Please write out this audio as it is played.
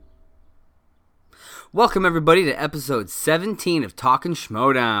Welcome everybody to episode 17 of Talkin'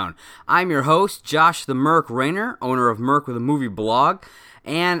 Schmodown. I'm your host, Josh the Merc Rayner, owner of Merc with a Movie Blog,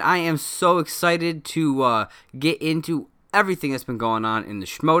 and I am so excited to get into everything that's been going on in the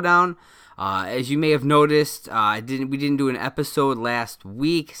Schmodown. As you may have noticed, we didn't do an episode last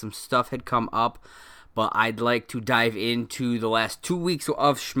week. Some stuff had come up, but I'd like to dive into the last 2 weeks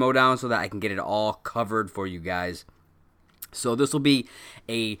of Schmodown so that I can get it all covered for you guys. So this will be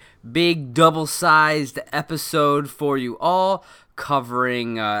a big double-sized episode for you all,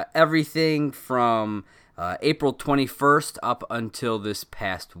 covering everything from April 21st up until this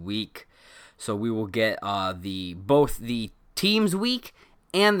past week. So we will get both the Teams Week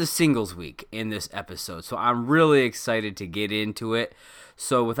and the Singles Week in this episode. So I'm really excited to get into it.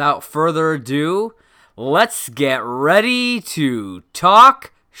 So without further ado, let's get ready to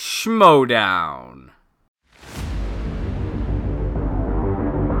talk Schmodown.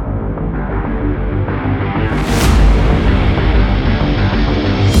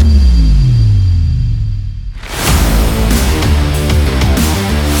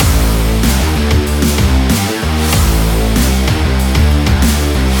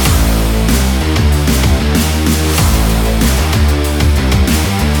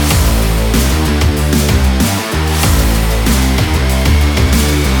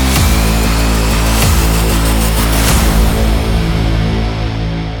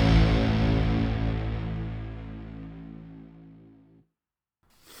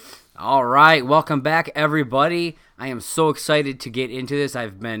 All right, welcome back, everybody. I am so excited to get into this.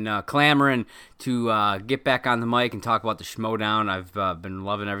 I've been clamoring to get back on the mic and talk about the Schmodown. I've been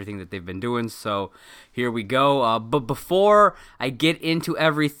loving everything that they've been doing, so here we go. But before I get into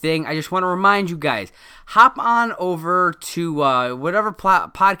everything, I just want to remind you guys, hop on over to whatever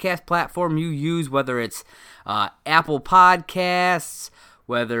podcast platform you use, whether it's Apple Podcasts,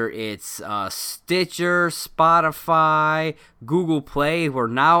 whether it's Stitcher, Spotify, Google Play. We're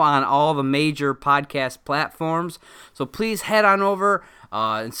now on all the major podcast platforms. So please head on over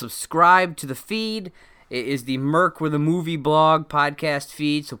and subscribe to the feed. It is the Merc with a Movie Blog podcast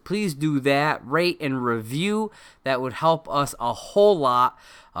feed. So please do that. Rate and review. That would help us a whole lot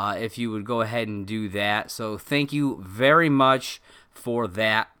if you would go ahead and do that. So thank you very much for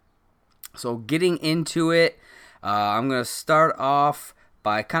that. So getting into it, I'm going to start off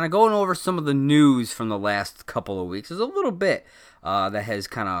by kind of going over some of the news from the last couple of weeks. There's a little bit that has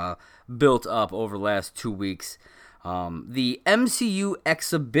kind of built up over the last 2 weeks. The MCU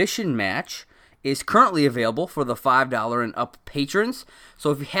exhibition match is currently available for the $5 and up patrons.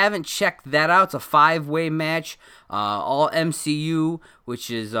 So if you haven't checked that out, it's a 5-way match, all MCU, which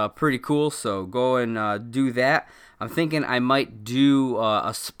is pretty cool. So go and do that. I'm thinking I might do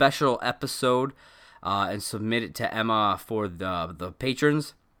a special episode and submit it to Emma for the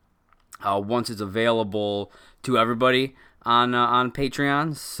patrons once it's available to everybody on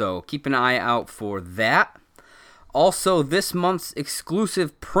Patreon. So keep an eye out for that. Also, this month's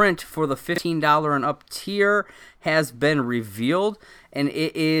exclusive print for the $15 and up tier has been revealed, and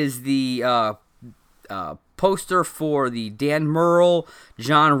it is the poster for the Dan Murrell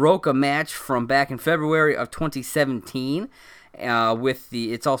John Roca match from back in February of 2017.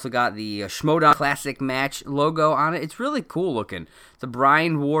 It's also got the Schmodown Classic Match logo on it. It's really cool looking. It's a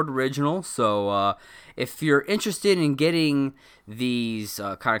Brian Ward original, so if you're interested in getting these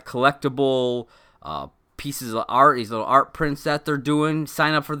kind of collectible pieces of art, these little art prints that they're doing,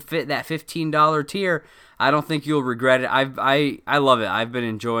 sign up for that $15 tier. I don't think you'll regret it. I love it. I've been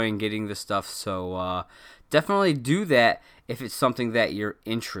enjoying getting this stuff, so definitely do that if it's something that you're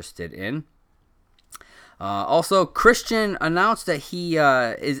interested in. Also, Christian announced that he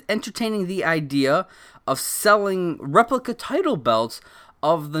is entertaining the idea of selling replica title belts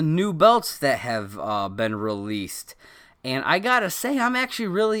of the new belts that have been released. And I gotta say, I'm actually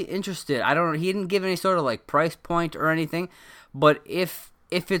really interested. He didn't give any sort of like price point or anything, but if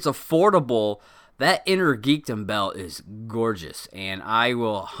it's affordable, that Inner Geekdom belt is gorgeous, and I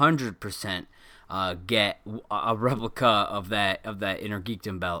will 100% get a replica of that Inner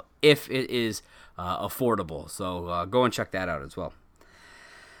Geekdom belt if it is affordable. So go and check that out as well.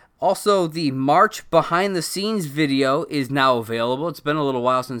 Also, the March behind the scenes video is now available. It's been a little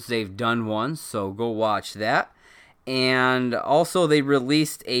while since they've done one, so go watch that. And also, they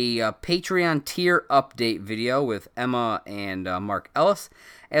released a Patreon tier update video with Emma and Mark Ellis,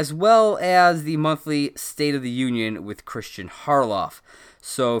 as well as the monthly State of the Union with Christian Harloff.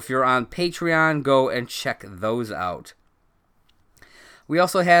 So if you're on Patreon, go and check those out. We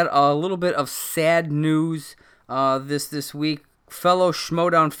also had a little bit of sad news this week fellow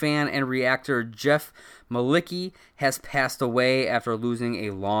Schmodown fan and reactor Jeff Malicki has passed away after losing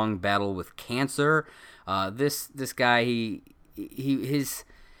a long battle with cancer. This guy, he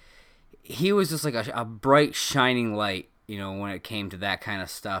was just like a bright, shining light, when it came to that kind of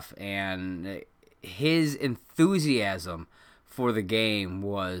stuff. And his enthusiasm for the game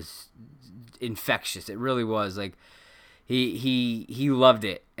was infectious. It really was. Like, he loved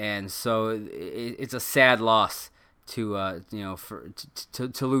it. And so it's a sad loss to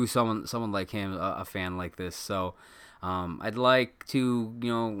lose someone like him, a fan like this. So I'd like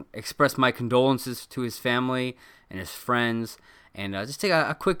to express my condolences to his family and his friends, and just take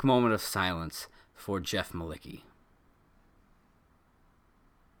a quick moment of silence for Jeff Malicki.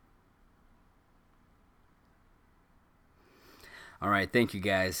 All right, thank you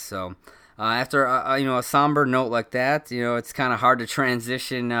guys. So after a somber note like that, it's kind of hard to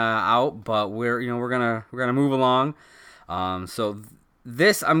transition out, but we're gonna move along. So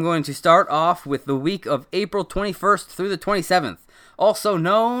this, I'm going to start off with the week of April 21st through the 27th, also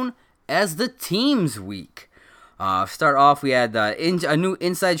known as the Teams Week. Start off, we had a new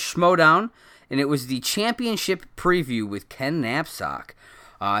Inside Schmodown, and it was the championship preview with Ken Knapsack.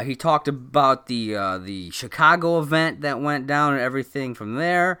 He talked about the Chicago event that went down and everything from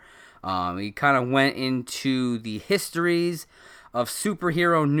there. He kind of went into the histories of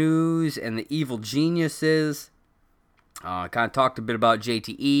superhero news and the evil geniuses. Kind of talked a bit about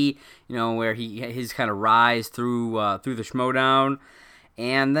JTE, where his kind of rise through the Schmodown.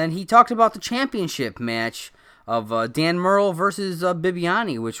 And then he talked about the championship match of Dan Murrell versus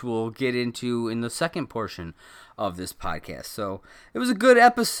Bibiani, which we'll get into in the second portion of this podcast. So it was a good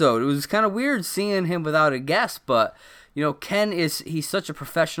episode. It was kind of weird seeing him without a guest, but Ken he's such a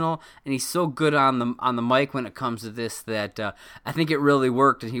professional, and he's so good on the mic when it comes to this that I think it really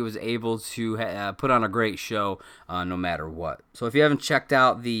worked, and he was able to put on a great show no matter what. So if you haven't checked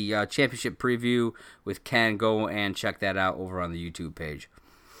out the championship preview with Ken, go and check that out over on the YouTube page.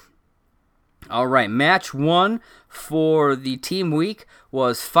 All right, match 1 for the team week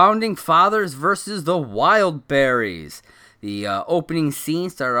was Founding Fathers versus the Wildberries. The opening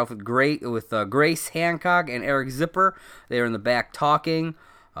scene started off with Grace Hancock and Eric Zipper. They were in the back talking.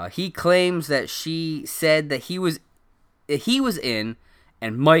 He claims that she said that he was in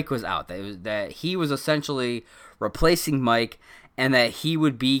and Mike was out. That he was essentially replacing Mike, and that he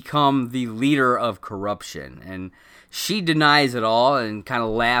would become the leader of corruption. And she denies it all and kind of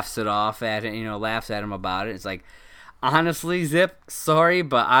laughs it off at it, laughs at him about it. It's like, honestly, Zip, sorry,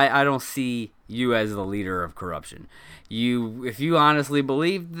 but I don't see you as the leader of corruption. If you honestly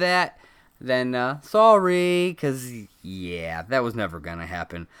believed that, then sorry, because, yeah, that was never going to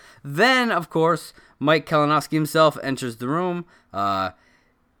happen. Then, of course, Mike Kalinowski himself enters the room.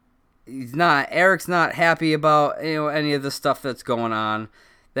 Eric's not happy about any of the stuff that's going on.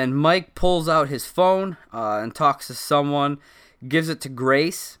 Then Mike pulls out his phone and talks to someone, gives it to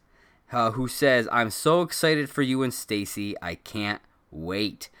Grace, who says, "I'm so excited for you and Stacy. I can't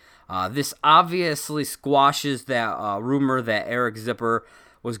wait." This obviously squashes that rumor that Eric Zipper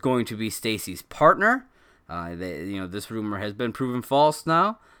was going to be Stacy's partner. This rumor has been proven false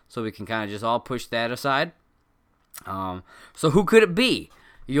now, so we can kind of just all push that aside. So who could it be?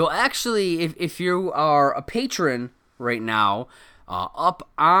 You'll actually, if you are a patron right now, up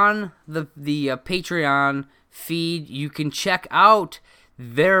on the Patreon feed, you can check out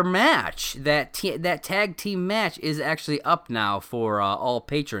their match. That tag team match is actually up now for all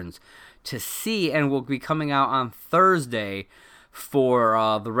patrons to see, and will be coming out on Thursday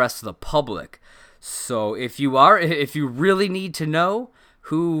for the rest of the public. So if you really need to know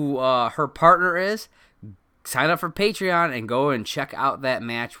who her partner is, sign up for Patreon and go and check out that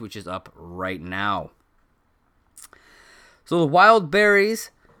match, which is up right now. So the Wildberries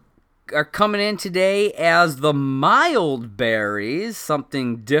are coming in today as the Mildberries,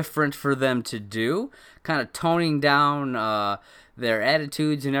 something different for them to do, kind of toning down their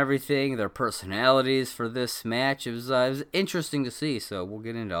attitudes and everything, their personalities for this match. It was interesting to see, so we'll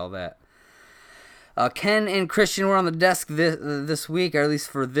get into all that. Ken and Christian were on the desk this week, or at least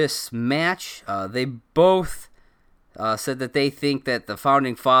for this match. They both said that they think that the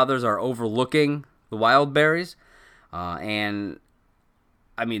Founding Fathers are overlooking the Wildberries. And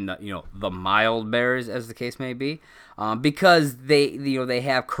I mean, the Mildberries, as the case may be, because they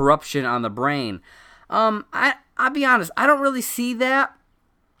have corruption on the brain. I'll be honest, I don't really see that.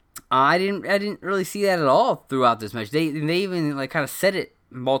 I didn't really see that at all throughout this match. They even kind of said it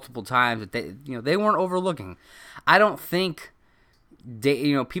multiple times that they weren't overlooking. I don't think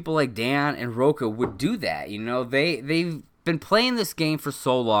people like Dan and Roca would do that. They've been playing this game for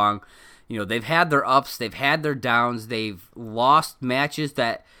so long. they've had their ups, they've had their downs, they've lost matches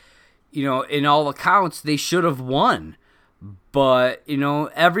that, in all accounts, they should have won. But,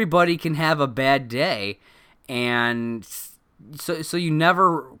 everybody can have a bad day, and so you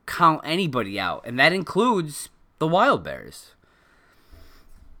never count anybody out, and that includes the Wild Bears.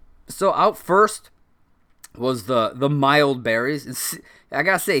 So out first was the Mild Berries. I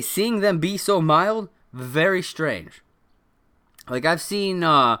gotta say, seeing them be so mild, very strange. Like, I've seen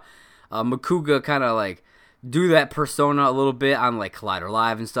Makuga kind of like do that persona a little bit on like Collider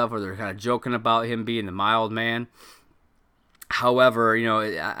Live and stuff, where they're kind of joking about him being the mild man. However,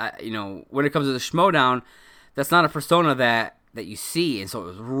 when it comes to the Schmodown, that's not a persona that you see, and so it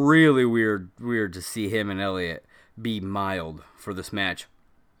was really weird to see him and Elliot be mild for this match.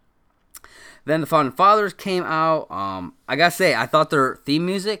 Then the Founding Fathers came out. I gotta say, I thought their theme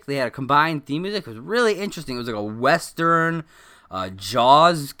music, they had a combined theme music, it was really interesting. It was like a Western,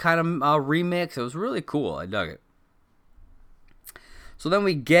 Jaws kind of remix. It was really cool. I dug it. So then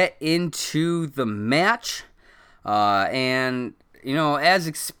we get into the match. And, as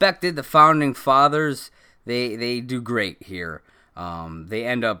expected, the Founding Fathers, they do great here. They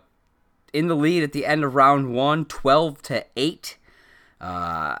end up in the lead at the end of round 1, 12-8.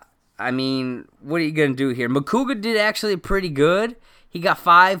 I mean, what are you going to do here? Makuga did actually pretty good. He got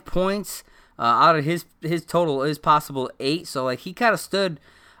 5 points out of his total, his possible 8. So, like, he kind of stood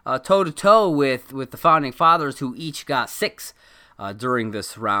toe-to-toe with the Founding Fathers, who each got 6 during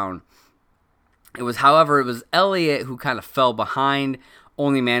this round. However, it was Elliot who kind of fell behind,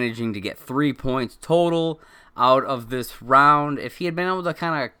 only managing to get 3 points total out of this round. If he had been able to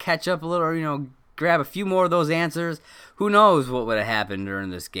kind of catch up a little, grab a few more of those answers, who knows what would have happened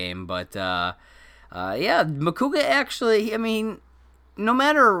during this game. But, Makuga actually, I mean, no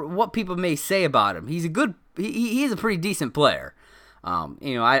matter what people may say about him, he's he is a pretty decent player.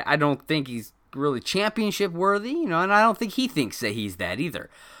 I don't think he's really championship worthy, and I don't think he thinks that he's that either.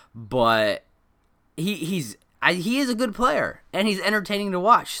 But he is a good player, and he's entertaining to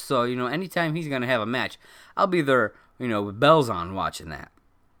watch. So, anytime he's going to have a match, I'll be there, with bells on watching that.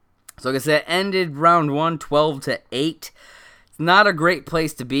 So, like I said, ended round 1, 12-8. It's not a great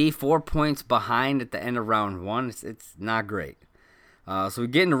place to be. 4 points behind at the end of round 1. It's not great. So we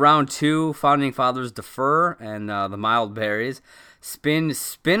get into round 2. Founding Fathers defer, and the Mild Berries spin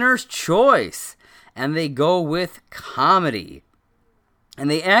Spinner's Choice, and they go with Comedy. And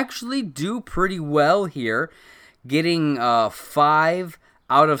they actually do pretty well here, getting 5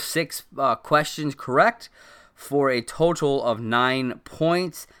 out of 6 questions correct for a total of 9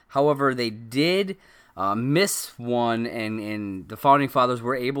 points. However, they did miss one, and the Founding Fathers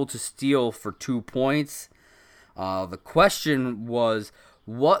were able to steal for 2 points. The question was,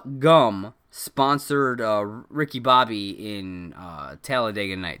 what gum sponsored Ricky Bobby in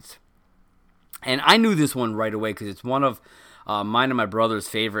Talladega Nights? And I knew this one right away because it's one of mine and my brother's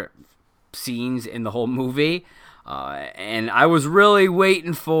favorite scenes in the whole movie. And I was really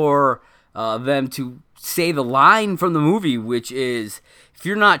waiting for them to say the line from the movie, which is, if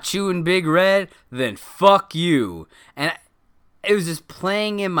you're not chewing Big Red, then fuck you. And it was just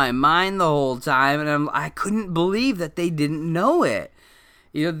playing in my mind the whole time, and I couldn't believe that they didn't know it.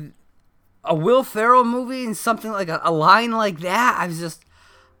 A Will Ferrell movie and something like a line like that,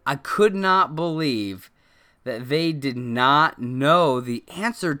 I could not believe that they did not know the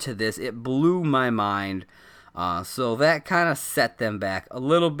answer to this. It blew my mind. So that kind of set them back a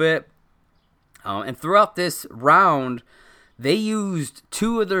little bit. And throughout this round, they used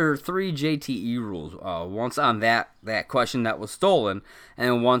 2 of their 3 JTE rules. Once on that question that was stolen,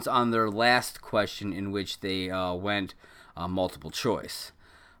 and once on their last question in which they went multiple choice.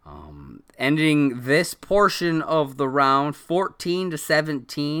 Ending this portion of the round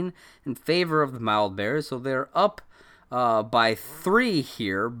 14-17 in favor of the Mild Bears. So they're up by 3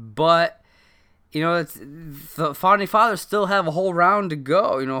 here, but the Founding Fathers still have a whole round to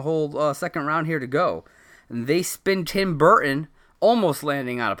go, a whole second round here to go. And they spin Tim Burton, almost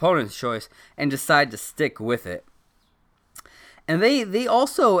landing on opponent's choice, and decide to stick with it. And they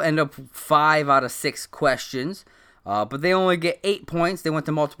also end up 5 out of 6 questions, but they only get 8 points. They went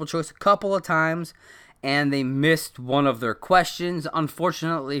to multiple choice a couple of times, and they missed one of their questions.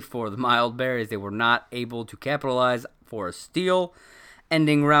 Unfortunately for the Mild Berries, they were not able to capitalize for a steal.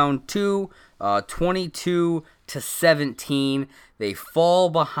 Ending round 2, 22-17. They fall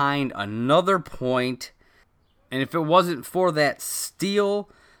behind another point. And if it wasn't for that steal,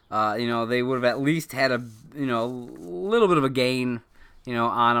 they would have at least had a little bit of a gain,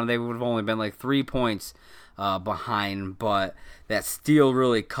 on them. They would have only been like 3 points behind, but that steal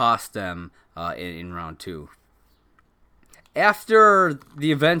really cost them in round 2. after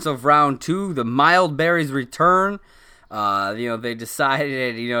the events of round 2, the Mild Berries return. They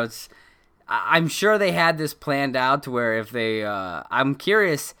decided, I'm sure they had this planned out to where if they, I'm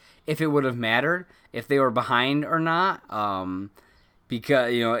curious if it would have mattered if they were behind or not.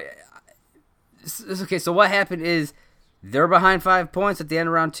 Because, okay, so what happened is they're behind 5 points at the end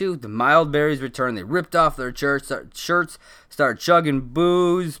of round 2. The Mild Berries return. They ripped off their shirts, started chugging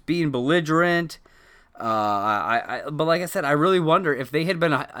booze, being belligerent. But like I said, I really wonder if they had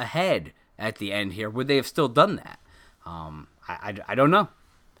been ahead at the end here, would they have still done that? I don't know.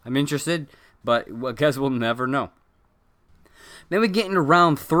 I'm interested, but I guess we'll never know. Then we get into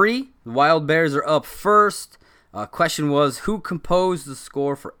round 3. The Wild Bears are up first. Question was, who composed the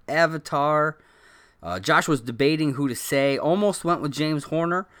score for Avatar? Josh was debating who to say. Almost went with James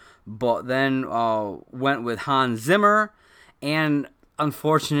Horner, but then went with Hans Zimmer. And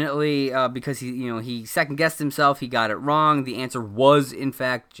unfortunately, because he second-guessed himself, he got it wrong. The answer was, in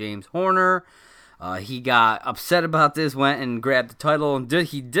fact, James Horner. He got upset about this, went and grabbed the title, and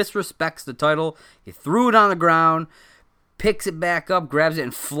he disrespects the title. He threw it on the ground, picks it back up, grabs it,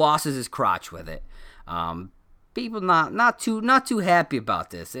 and flosses his crotch with it. People not too happy about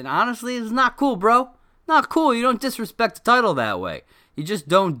this, and honestly, it's not cool, bro. Not cool. You don't disrespect the title that way. You just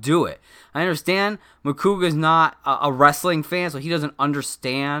don't do it. I understand Makuga's not a wrestling fan, so he doesn't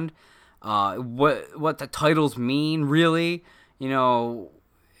understand what the titles mean, really.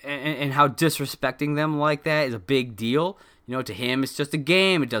 And how disrespecting them like that is a big deal. To him, it's just a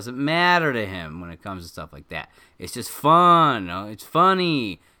game. It doesn't matter to him when it comes to stuff like that. It's just fun. It's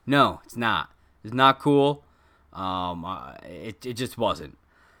funny. No, it's not. It's not cool. It just wasn't.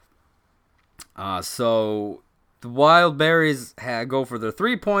 So the Wild Berries go for their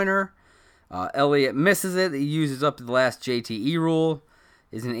 3-pointer. Elliott misses it. He uses up the last JTE rule.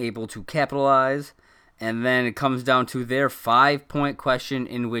 Isn't able to capitalize. And then it comes down to their 5-point question,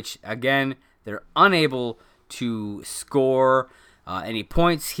 in which, again, they're unable to score any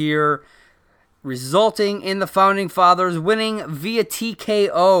points here, resulting in the Founding Fathers winning via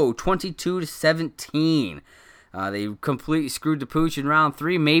TKO 22-17. They completely screwed the pooch in round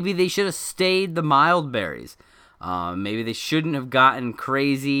 3. Maybe they should have stayed the Mild Berries. Maybe they shouldn't have gotten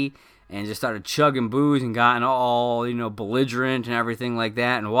crazy and just started chugging booze and gotten all, belligerent and everything like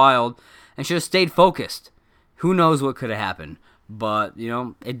that and wild, and should have stayed focused. Who knows what could have happened. But,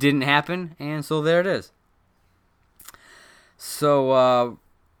 it didn't happen, and so there it is. So,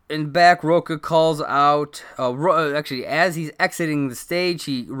 in back, Roca calls out, actually, as he's exiting the stage,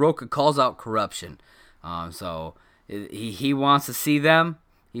 Roca calls out corruption. So, he wants to see them.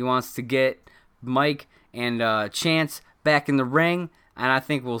 He wants to get Mike and Chance back in the ring, and I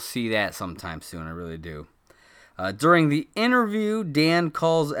think we'll see that sometime soon. I really do. During the interview, Dan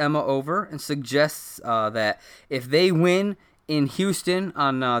calls Emma over and suggests that if they win in Houston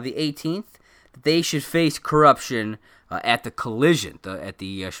on the 18th, they should face corruption at the Collision, at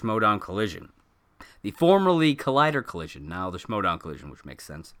the Schmoedown Collision. The formerly Collider Collision, now the Schmoedown Collision, which makes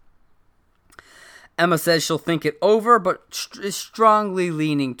sense. Emma says she'll think it over, but is strongly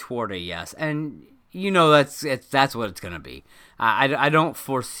leaning toward a yes. And that's what it's going to be. I don't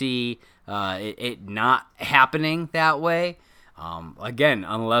foresee it not happening that way. Again,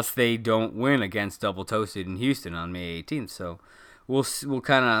 unless they don't win against Double Toasted in Houston on May 18th. So we'll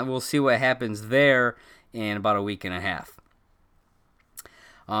see what happens there in about a week and a half.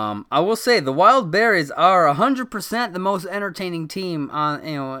 I will say the Wild Berries are 100% the most entertaining team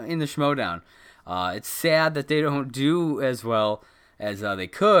in the Schmoedown. It's sad that they don't do as well as they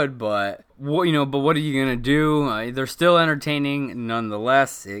could, but what are you gonna do? They're still entertaining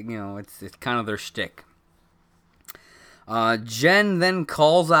nonetheless. It's kind of their shtick. Jen then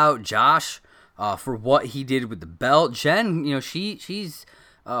calls out Josh for what he did with the belt. Jen, she's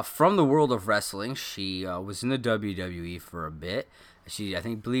from the world of wrestling. She was in the WWE for a bit.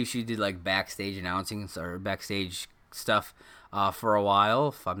 I believe she did like backstage announcing or backstage stuff for a while,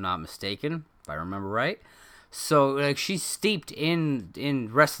 if I'm not mistaken, if I remember right. So she's steeped in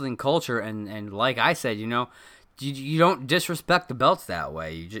wrestling culture, and like I said, you don't disrespect the belts that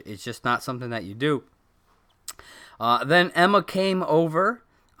way. It's just not something that you do. Then Emma came over.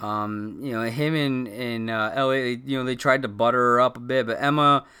 Him and Elliot, they tried to butter her up a bit, but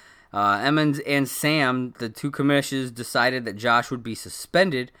Emma and Sam, the two commissioners, decided that Josh would be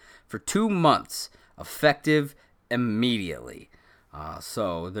suspended for 2 months, effective immediately.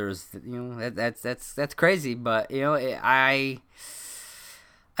 So there's, that's crazy, but I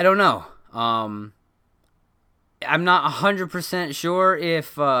don't know. I'm not 100% sure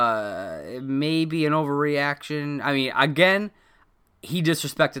if it may be an overreaction. I mean, again, he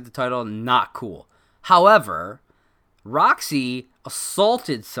disrespected the title, not cool. However, Roxy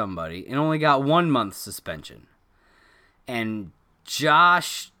assaulted somebody and only got 1 month suspension. And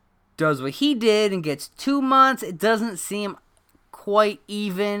Josh does what he did and gets 2 months. It doesn't seem quite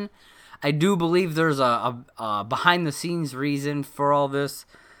even. I do believe there's a behind-the-scenes reason for all this,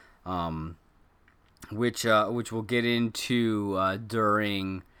 which we'll get into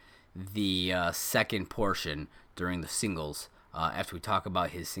during the second portion, during the singles, after we talk about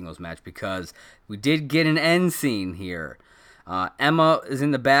his singles match, because we did get an end scene here. Emma is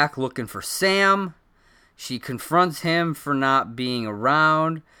in the back looking for Sam. She confronts him for not being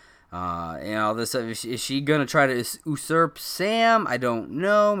around. Is she going to try to usurp Sam? I don't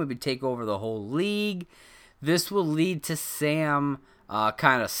know. Maybe take over the whole league. This will lead to Sam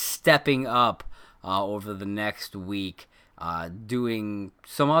kind of stepping up over the next week, doing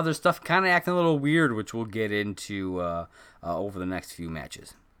some other stuff, kind of acting a little weird, which we'll get into over the next few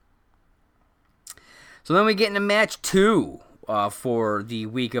matches. So then we get into match 2 for the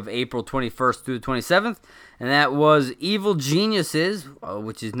week of April 21st through the 27th, and that was Evil Geniuses,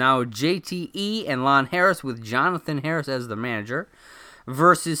 which is now JTE and Lon Harris with Jonathan Harris as the manager,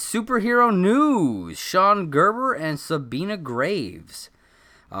 versus Superhero News, Sean Gerber and Sabina Graves.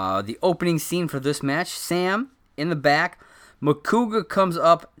 The opening scene for this match, Sam in the back. Makuga comes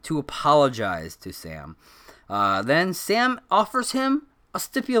up to apologize to Sam. Then Sam offers him a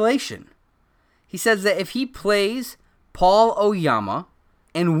stipulation. He says that if he plays Paul Oyama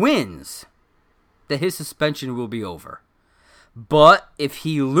and wins, that his suspension will be over. But if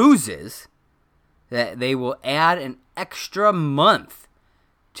he loses, that they will add an extra month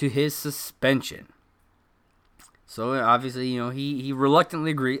to his suspension. So obviously, he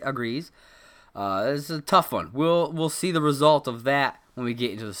reluctantly agrees. This is a tough one. We'll see the result of that when we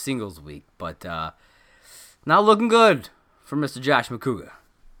get into the singles week, but not looking good for Mr. Josh Makuga.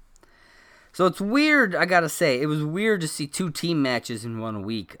 So it's weird, I gotta say. It was weird to see 2 team matches in 1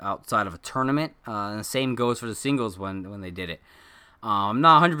 week outside of a tournament. And the same goes for the singles when they did it. I'm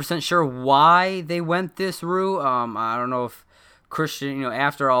not 100% sure why they went this route. I don't know if Christian,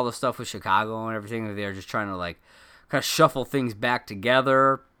 after all the stuff with Chicago and everything, they're just trying to kind of shuffle things back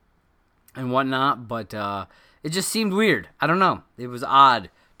together and whatnot. But it just seemed weird. I don't know. It was odd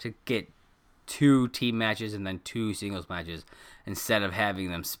to get 2 team matches and then 2 singles matches instead of having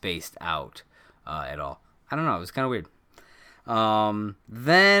them spaced out at all. I don't know. It was kind of weird.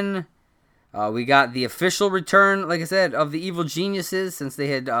 Then we got the official return, like I said, of the Evil Geniuses, since they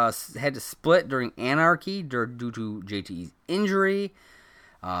had to split during Anarchy due to JTE's injury.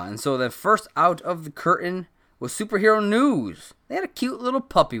 And so the first out of the curtain was Superhero News. They had a cute little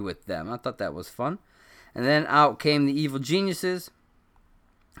puppy with them. I thought that was fun. And then out came the Evil Geniuses.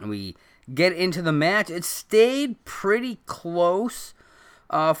 And we get into the match. It stayed pretty close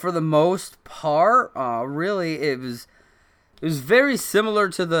for the most part. Really, it was very similar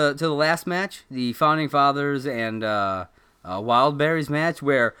to the last match, the Founding Fathers and Wildberries match,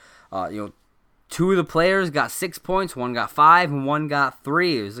 where 2 of the players got 6 points, 1 got 5, and 1 got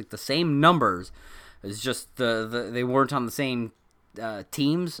 3. It was like the same numbers. It's just they weren't on the same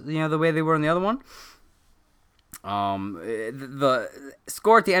teams, the way they were in the other one. The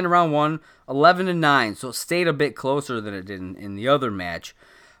score at the end of round 1, 11-9, so it stayed a bit closer than it did in the other match.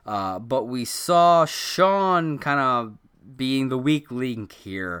 But we saw Sean kind of being the weak link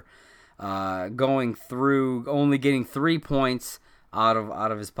here, going through, only getting 3 points out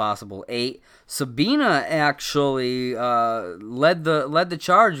of his possible 8. Sabina actually led the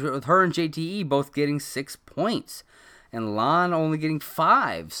charge with her and JTE both getting 6 points. And Lon only getting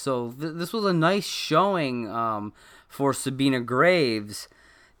 5. So this was a nice showing for Sabina Graves.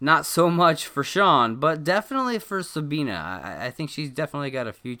 Not so much for Sean, but definitely for Sabina. I think she's definitely got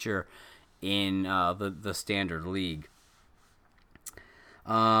a future in the Standard League.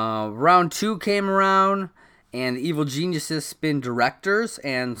 Round 2 came around, and the Evil Geniuses spin directors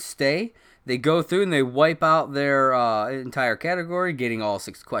and stay. They go through and they wipe out their entire category, getting all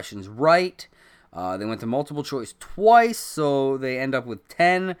 6 questions right. They went to multiple choice twice, so they end up with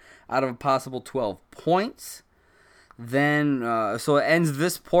 10 out of a possible 12 points. Then, so it ends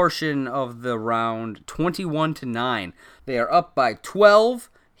this portion of the round 21-9. They are up by 12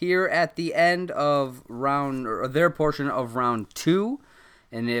 here at the end of their portion of round 2.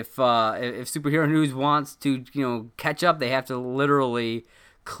 And if Superhero News wants to catch up, they have to literally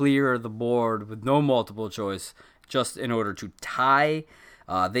clear the board with no multiple choice just in order to tie.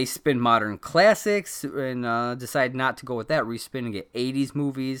 They spin Modern Classics and decide not to go with that. Respin and get 80s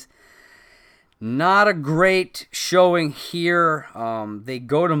movies. Not a great showing here. They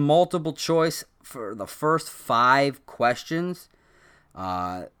go to multiple choice for the first 5 questions.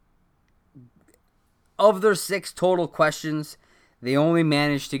 of their 6 total questions, they only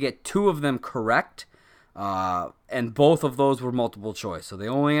managed to get 2 of them correct, and both of those were multiple choice. So they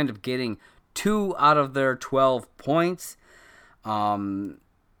only ended up getting 2 out of their 12 points.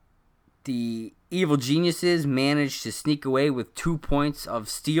 The Evil Geniuses managed to sneak away with 2 points of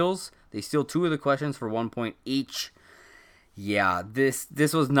steals. They steal 2 of the questions for 1 point each. Yeah, this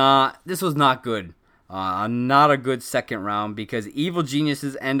was not good. Not a good second round, because Evil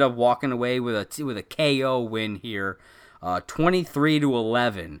Geniuses end up walking away with a KO win here,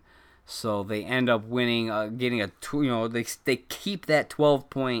 23-11. So they end up winning, getting they keep that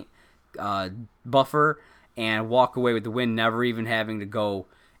 12-point buffer and walk away with the win, never even having to go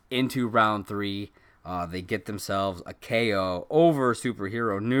into round 3. They get themselves a KO over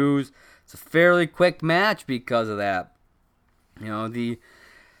Superhero News. It's a fairly quick match because of that.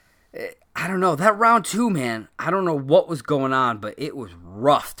 I don't know, that round 2, man, I don't know what was going on, but it was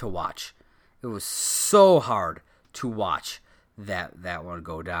rough to watch. It was so hard to watch that one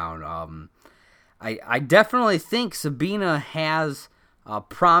go down. I definitely think Sabina has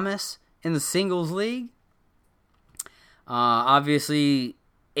promise in the singles league. Obviously,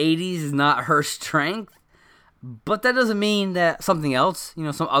 80s is not her strength, but that doesn't mean that something else,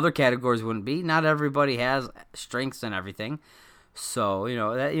 some other categories wouldn't be. Not everybody has strengths and everything. So,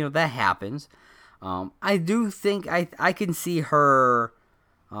 that happens. I do think I can see her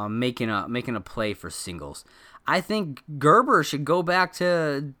making a play for singles. I think Gerber should go back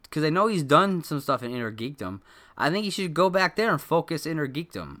to, because I know he's done some stuff in Inner Geekdom. I think he should go back there and focus Inner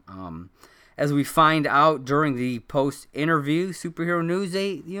Geekdom. As we find out during the post interview, Superhero News,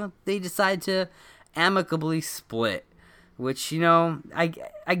 they decide to amicably split, which I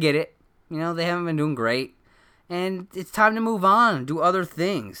get it. They haven't been doing great. And it's time to move on, do other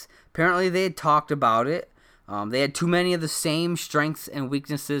things. Apparently, they had talked about it. They had too many of the same strengths and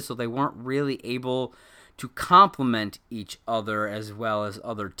weaknesses, so they weren't really able to complement each other as well as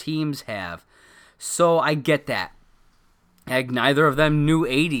other teams have. So I get that. Neither of them knew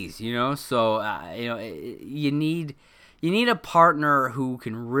 80s, So you need a partner who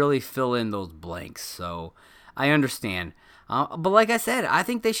can really fill in those blanks. So I understand. But like I said, I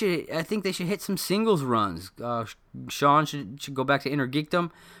think they should hit some singles runs. Sean should go back to Inner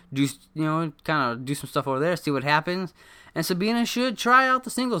Geekdom, do some stuff over there, see what happens. And Sabina should try out the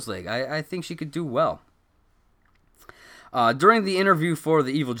singles league. I think she could do well. During the interview for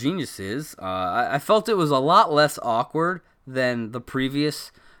the Evil Geniuses, I felt it was a lot less awkward than the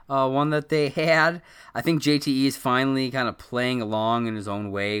previous one that they had. I think JTE is finally kind of playing along in his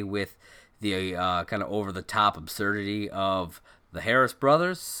own way with the kind of over-the-top absurdity of the Harris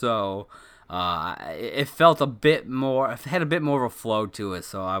brothers, so it felt a bit more, it had a bit more of a flow to it,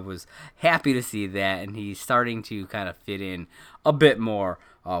 so I was happy to see that, and he's starting to kind of fit in a bit more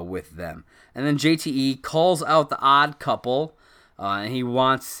with them. And then JTE calls out the Odd Couple, and he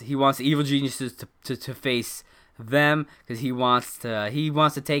wants the Evil Geniuses to face them, because he wants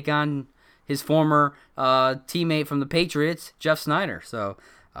to take on his former teammate from the Patriots, Jeff Snyder, so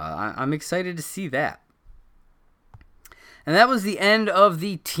I'm excited to see that. And that was the end of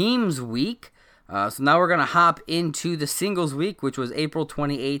the teams week. So now we're going to hop into the singles week, which was April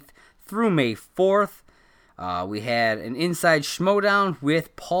 28th through May 4th. We had an Inside Schmodown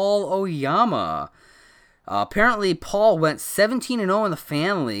with Paul Oyama. Apparently, Paul went 17-0 in the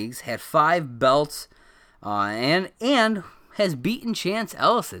fan leagues, had 5 belts, and has beaten Chance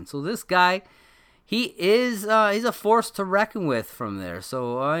Ellison. So this guy, he's a force to reckon with from there.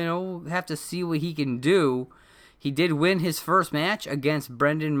 So we'll have to see what he can do. He did win his first match against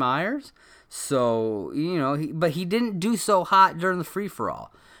Brendan Myers. So but he didn't do so hot during the free for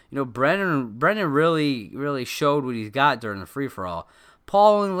all. Brendan really showed what he's got during the free for all.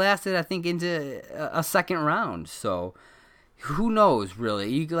 Paul only lasted, I think, into a second round. So who knows,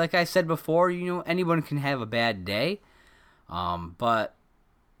 really? Like I said before, anyone can have a bad day. But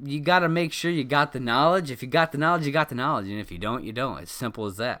you got to make sure you got the knowledge. If you got the knowledge, you got the knowledge. And if you don't, you don't. It's simple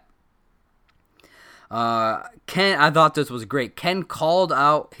as that. Ken, I thought this was great. Ken called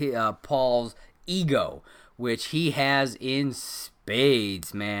out Paul's ego, which he has in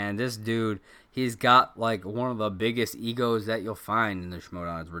spades, man. This dude, he's got like one of the biggest egos that you'll find in the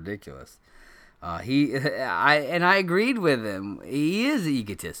Schmodown. It's ridiculous. I agreed with him. He is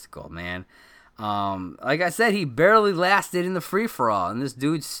egotistical, man. Like I said, he barely lasted in the free-for-all, and this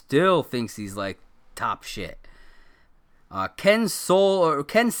dude still thinks he's, like, top shit. Ken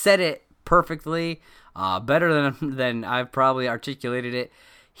said it perfectly, better than I've probably articulated it.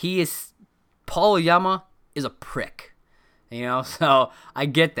 Paul Oyama is a prick, so I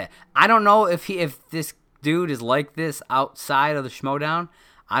get that. I don't know if this dude is like this outside of the Schmodown.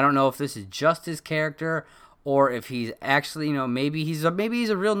 I don't know if this is just his character or if he's actually, maybe he's a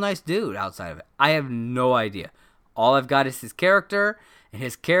real nice dude outside of it. I have no idea. All I've got is his character, and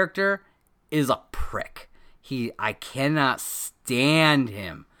his character is a prick. I cannot stand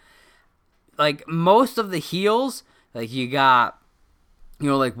him. Like most of the heels, like you got,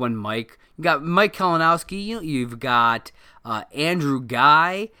 like when you got Mike Kalinowski, you've got Andrew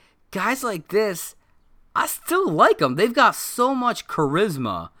Guy, guys like this. I still like them. They've got so much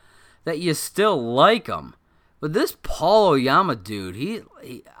charisma that you still like them. But this Paul Oyama dude,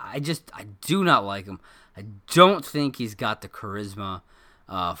 I do not like him. I don't think he's got the charisma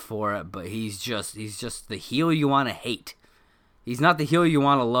for it. But he's just the heel you want to hate. He's not the heel you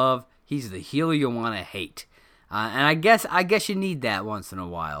want to love. He's the heel you want to hate. And I guess you need that once in a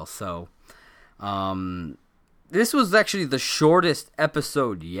while. So, this was actually the shortest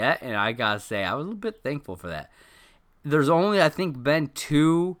episode yet, and I gotta say, I was a little bit thankful for that. There's only, I think, been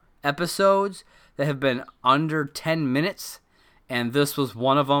 2 episodes that have been under 10 minutes, and this was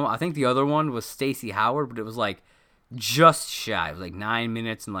one of them. I think the other one was Stacey Howard, but it was like just shy. It was like 9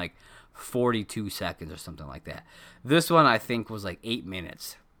 minutes and like 42 seconds or something like that. This one, I think, was like 8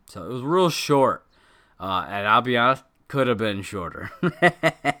 minutes. So it was real short. And I'll be honest, could have been shorter.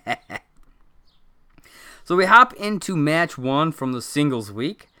 So we hop into match 1 from the singles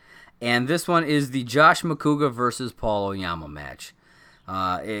week. And this one is the Josh Makuga versus Paul Oyama match.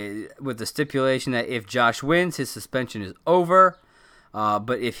 With the stipulation that if Josh wins, his suspension is over.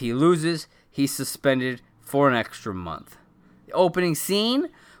 But if he loses, he's suspended for an extra month. The opening scene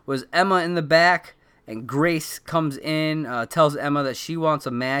was Emma in the back, and Grace comes in, tells Emma that she wants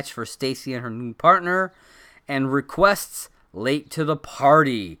a match for Stacy and her new partner, and requests Late to the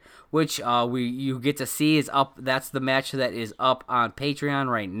Party, which you get to see is up. That's the match that is up on Patreon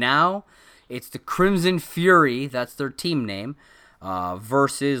right now. It's the Crimson Fury, that's their team name,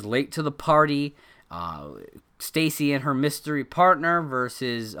 versus Late to the Party, Stacy and her mystery partner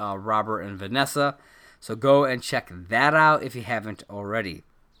versus Robert and Vanessa. So go and check that out if you haven't already.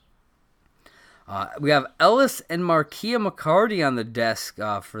 We have Ellis and Markia McCarty on the desk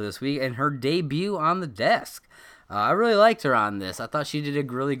for this week, and her debut on the desk. I really liked her on this. I thought she did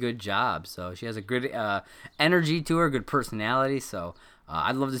a really good job. So she has a good energy to her, good personality. So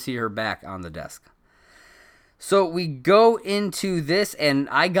I'd love to see her back on the desk. So we go into this, and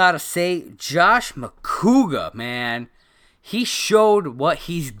I gotta say, Josh Makuga, man, he showed what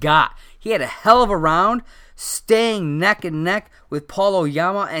he's got. He had a hell of a round, staying neck and neck with Paul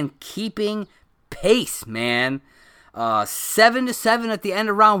Oyama and keeping pace, man. 7-7 at the end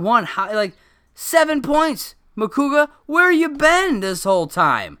of round 1. 7 points. Makuga, where you been this whole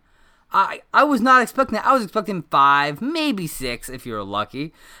time? I was not expecting that. I was expecting 5, maybe 6 if you're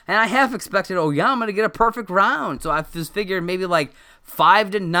lucky. And I half expected Oyama to get a perfect round. So I just figured maybe like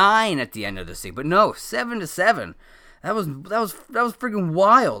 5-9 at the end of the thing. But no, 7-7. That was freaking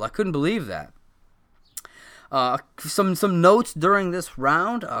wild. I couldn't believe that. Some notes during this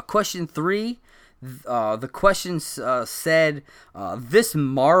round. Question 3. The question said this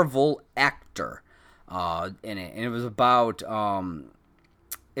Marvel actor in it, and it was about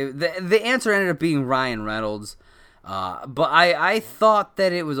the answer ended up being Ryan Reynolds, but I thought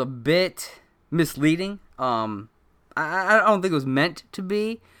that it was a bit misleading. I don't think it was meant to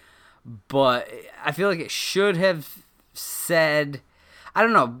be, but I feel like it should have said, I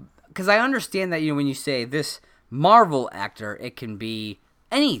don't know, because I understand that when you say this Marvel actor, it can be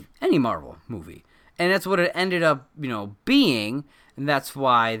any Marvel movie. And that's what it ended up, being, and that's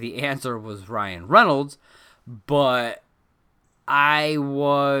why the answer was Ryan Reynolds. But I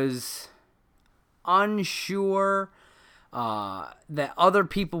was unsure that other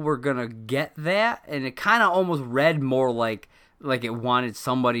people were gonna get that, and it kind of almost read more like it wanted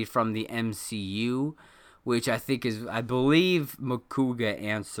somebody from the MCU, which I believe Makuga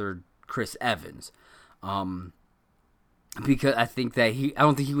answered Chris Evans. Because I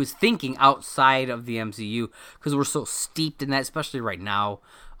don't think he was thinking outside of the MCU, because we're so steeped in that, especially right now,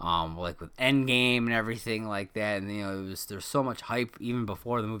 like with Endgame and everything like that. And there's so much hype even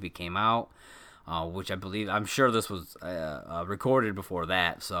before the movie came out, which I'm sure this was recorded before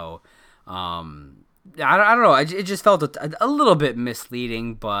that. So I don't know. It just felt a little bit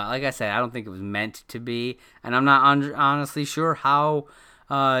misleading, but like I said, I don't think it was meant to be, and I'm not honestly sure how.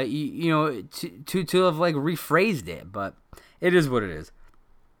 To have rephrased it, but it is what it is.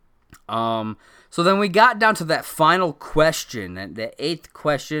 So then we got down to that final question, the 8th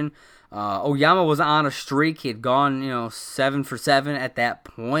question. Oyama was on a streak. He had gone, 7 for 7 at that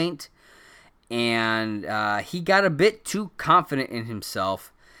point, and he got a bit too confident in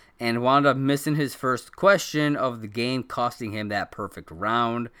himself, and wound up missing his first question of the game, costing him that perfect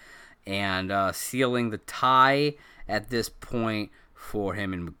round and sealing the tie at this point for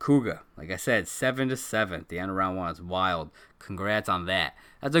him and Makuga. Like I said, 7-7. The end of round 1 is wild. Congrats on that.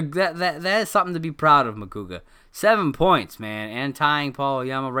 That is something to be proud of, Makuga. 7 points, man, and tying Paul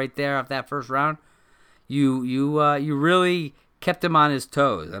Oyama right there off that first round. You really kept him on his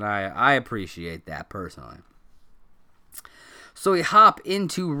toes, and I appreciate that personally. So we hop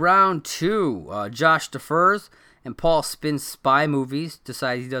into round 2. Josh defers, and Paul spins spy movies,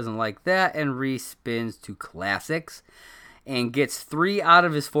 decides he doesn't like that, and re-spins to classics, and gets 3 out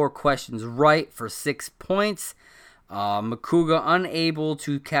of his 4 questions right for 6 points. Makuga unable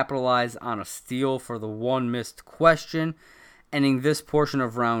to capitalize on a steal for the 1 missed question, ending this portion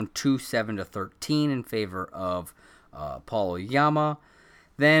of round 2 7-13 in favor of Paul Oyama.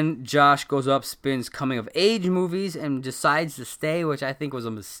 Then Josh goes up, spins coming-of-age movies, and decides to stay, which I think was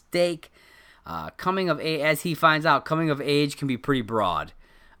a mistake. As he finds out, coming-of-age can be pretty broad.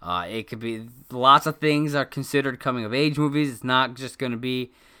 It could be lots of things are considered coming-of-age movies. It's not just going to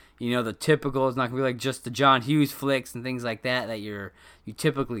be, the typical. It's not going to be like just the John Hughes flicks and things like that you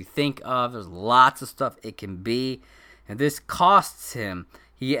typically think of. There's lots of stuff it can be, and this costs him.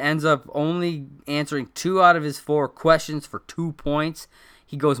 He ends up only answering 2 out of his 4 questions for 2 points.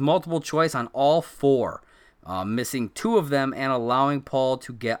 He goes multiple choice on all 4, missing 2 of them and allowing Paul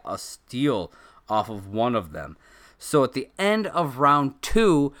to get a steal off of 1 of them. So at the end of round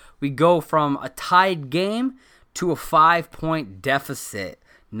 2, we go from a tied game to a 5-point deficit,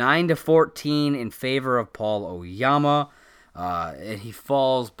 9-14 in favor of Paul Oyama. And he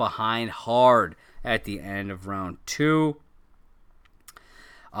falls behind hard at the end of round 2.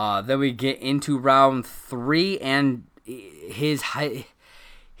 Then we get into round 3, and his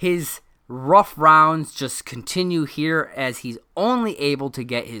rough rounds just continue here as he's only able to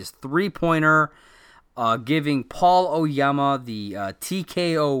get his 3-pointer, giving Paul Oyama the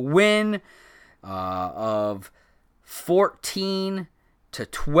TKO win of 14-12.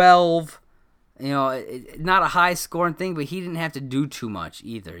 Not a high-scoring thing, but he didn't have to do too much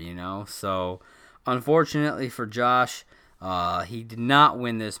either, So, unfortunately for Josh, he did not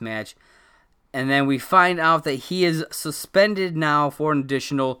win this match. And then we find out that he is suspended now for an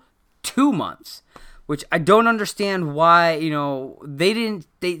additional 2 months, which I don't understand why,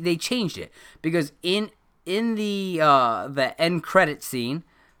 they changed it. Because in the end credit scene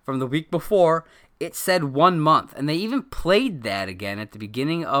from the week before, it said 1 month. And they even played that again at the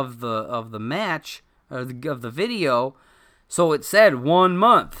beginning of the match, or of the video. So it said 1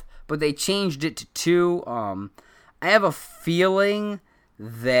 month, but they changed it to 2. I have a feeling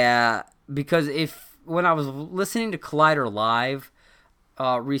that because when I was listening to Collider Live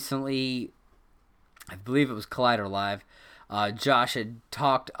recently, I believe it was Collider Live, Josh had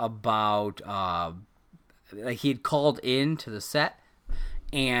talked about he had called in to the set,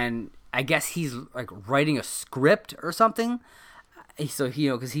 and I guess he's like writing a script or something. So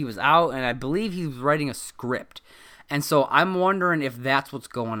because he was out, and I believe he was writing a script, and so I'm wondering if that's what's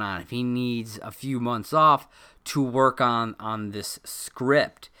going on. If he needs a few months off to work on this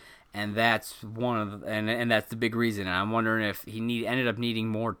script. And that's and that's the big reason. And I'm wondering if he ended up needing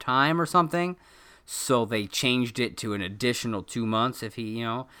more time or something, so they changed it to an additional 2 months. If he,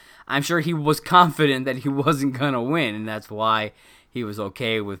 I'm sure he was confident that he wasn't gonna win, and that's why he was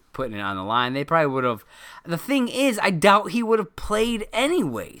okay with putting it on the line. They probably would have. The thing is, I doubt he would have played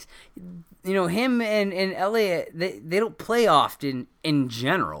anyways. Him and Elliott, they don't play often in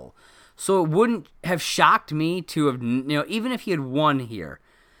general, so it wouldn't have shocked me to have, even if he had won here.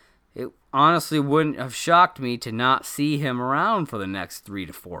 It honestly wouldn't have shocked me to not see him around for the next 3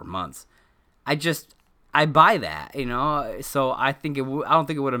 to 4 months. I buy that, So I think I don't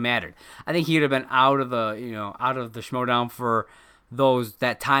think it would have mattered. I think he would have been out of the Schmodown for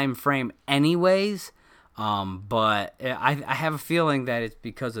that time frame anyways. But I have a feeling that it's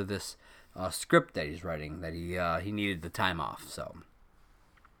because of this script that he's writing that he needed the time off. So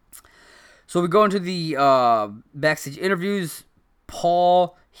we go into the backstage interviews.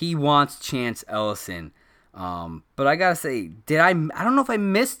 Paul, he wants Chance Ellison. But I gotta say, I don't know if I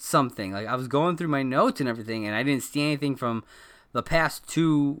missed something. Like, I was going through my notes and everything, and I didn't see anything from the past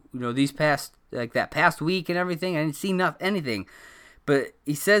 2, that past week and everything. I didn't see anything. But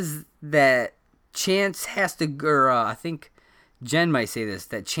he says that Chance has to, or I think Jen might say this,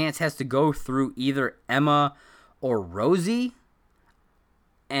 that Chance has to go through either Emma or Rosie.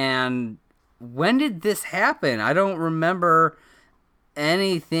 And when did this happen? I don't remember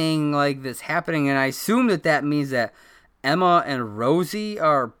anything like this happening, and I assume that means that Emma and Rosie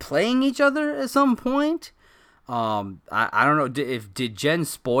are playing each other at some point. I don't know did Jen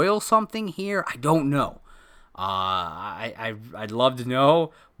spoil something here. I don't know. I'd love to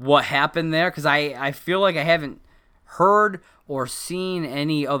know what happened there, because I feel like I haven't heard or seen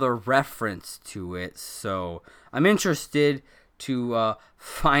any other reference to it. So I'm interested to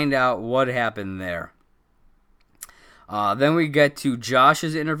find out what happened there. Then we get to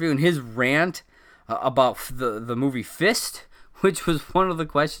Josh's interview and his rant about the movie Fist, which was one of the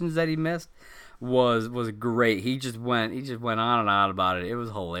questions that he missed. Was great. He just went on and on about it. It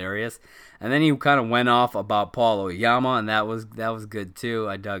was hilarious. And then he kind of went off about Paul Oyama, and that was good too.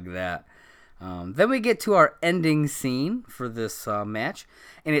 I dug that. Then we get to our ending scene for this match,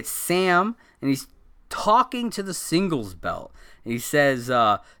 and it's Sam, and he's talking to the singles belt. And he says,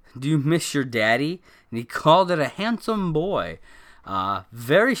 "Do you miss your daddy?" And he called it a handsome boy.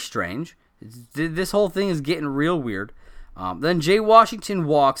 Very strange. This whole thing is getting real weird. Then Jay Washington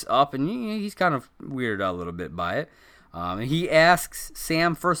walks up, and he's kind of weirded out a little bit by it. And he asks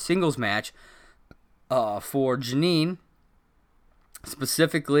Sam for a singles match for Janine,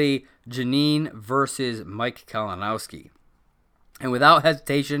 specifically Janine versus Mike Kalinowski. And without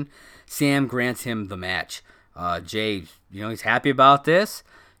hesitation, Sam grants him the match. Jay, he's happy about this.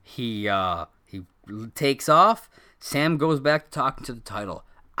 He takes off. Sam goes back to talking to the title.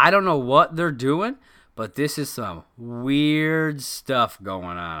 I don't know what they're doing, but this is some weird stuff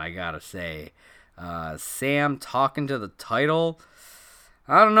going on, I gotta say. Sam talking to the title.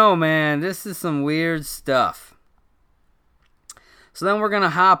 I don't know, man. This is some weird stuff. So then we're going to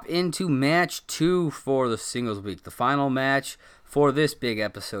hop into match 2 for the singles week. The final match for this big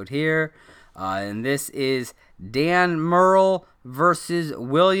episode here. And this is Dan Murrell versus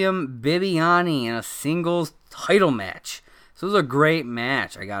William Bibbiani in a singles title match. So it was a great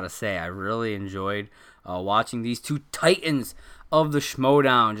match, I gotta say. I really enjoyed watching these two titans of the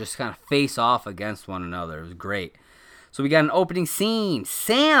Schmoedown just kind of face off against one another. It was great. So we got an opening scene.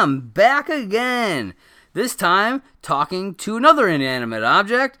 Sam back again. This time talking to another inanimate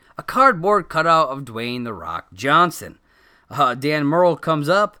object, a cardboard cutout of Dwayne "The Rock" Johnson. Dan Murrell comes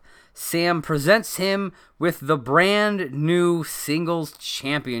up. Sam presents him with the brand new singles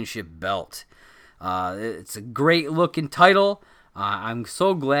championship belt. It's a great looking title. I'm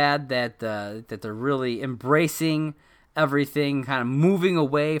so glad that they're really embracing everything, kind of moving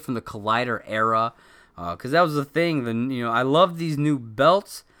away from the Collider era, because that was the thing. I love these new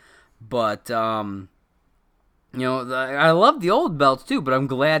belts, but I love the old belts too. But I'm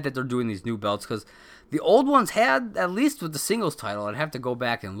glad that they're doing these new belts, because the old ones had, at least with the singles title, I'd have to go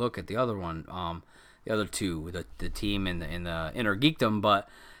back and look at the other one, the other two, the team in the Inner Geekdom, but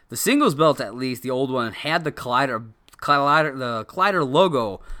the singles belt, at least the old one, had the Collider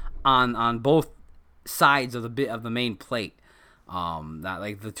logo on both sides of the main plate. Not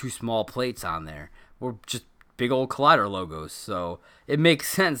like the two small plates on there were just big old Collider logos. So it makes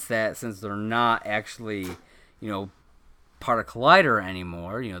sense that since they're not actually, part of Collider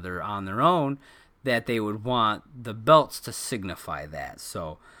anymore, they're on their own, that they would want the belts to signify that.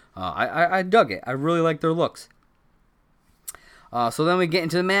 So I dug it. I really like their looks. So then we get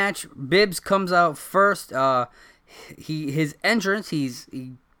into the match. Bibbs comes out first. His entrance, he's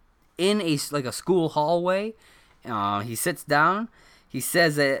in a school hallway. He sits down. He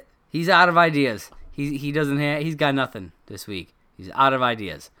says that he's out of ideas. He's got nothing this week. He's out of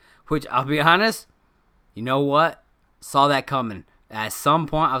ideas. Which, I'll be honest, you know what? Saw that coming. At some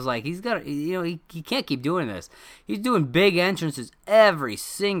point, I was like, he can't keep doing this. He's doing big entrances every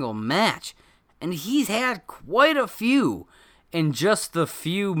single match, and he's had quite a few in just the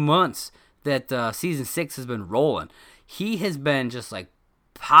few months that season 6 has been rolling. He has been just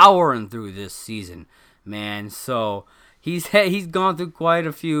powering through this season, man. So he's gone through quite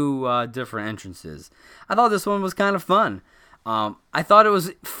a few different entrances. I thought this one was kind of fun. I thought it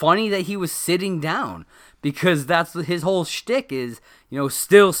was funny that he was sitting down, because that's his whole shtick is,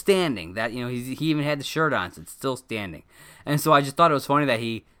 still standing. That, he even had the shirt on, so it's still standing. And so I just thought it was funny that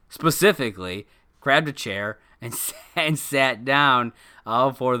he specifically grabbed a chair and sat down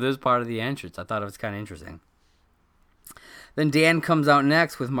for this part of the entrance. I thought it was kind of interesting. Then Dan comes out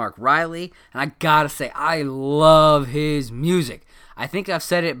next with Mark Riley, and I gotta say, I love his music. I think I've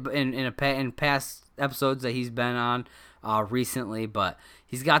said it in past episodes that he's been on recently, but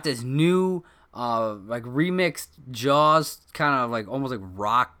he's got this new remixed Jaws kind of almost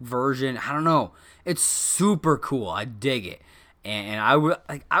rock version. I don't know. It's super cool. I dig it. And I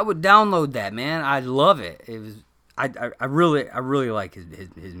would download that, man. I love it. It was I really like his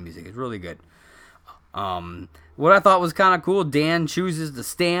music. It's really good. What I thought was kind of cool, Dan chooses to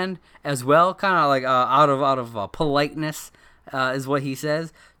stand as well, kind of out of politeness, is what he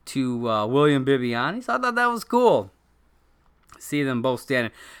says, to William Bibiani. So I thought that was cool. See them both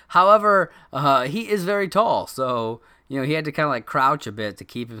standing. However, he is very tall, so he had to kind of like crouch a bit to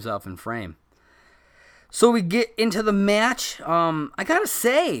keep himself in frame. So we get into the match. I gotta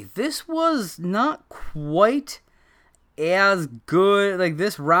say, this was not quite as good. Like,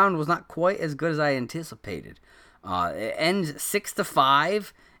 this round was not quite as good as I anticipated. It ends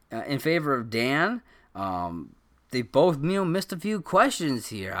 6-5 in favor of Dan. They both missed a few questions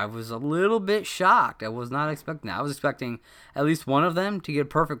here. I was a little bit shocked. I was not expecting that. I was expecting at least one of them to get a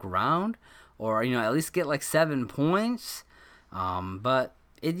perfect round, or at least get like 7 points. But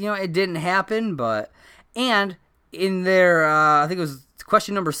it didn't happen. And in their I think it was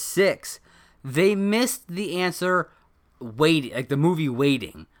question number 6, they missed the answer Waiting, like the movie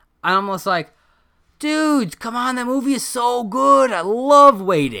Waiting. I'm almost like, dudes, come on, that movie is so good. I love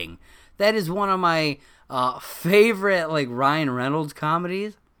Waiting. That is one of my favorite like Ryan Reynolds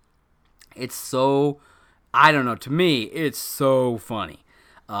comedies. It's so, I don't know, to me, it's so funny.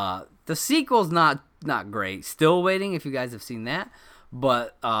 The sequel's not great. Still Waiting, if you guys have seen that.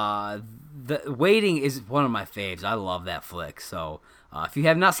 But the Waiting is one of my faves. I love that flick. So if you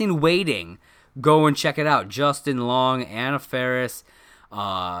have not seen Waiting, go and check it out. Justin Long, Anna Faris,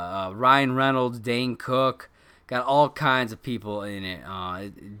 Ryan Reynolds, Dane Cook. Got all kinds of people in it.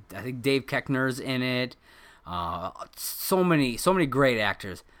 I think Dave Koechner's in it. So many great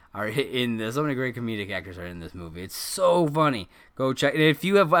actors are in this. So many great comedic actors are in this movie. It's so funny. Go check it. If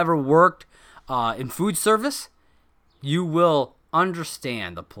you have ever worked in food service, you will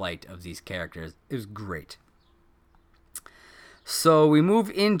understand the plight of these characters. It was great. So we move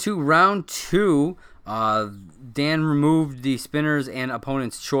into round 2. Dan removed the spinners and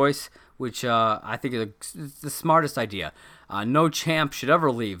opponent's choice, which I think is the smartest idea. No champ should ever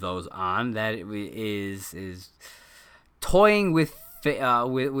leave those on. That is toying with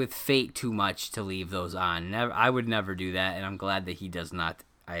fate too much to leave those on. I would never do that, and I'm glad that he does not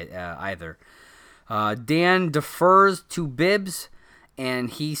either. Dan defers to Bibbs, and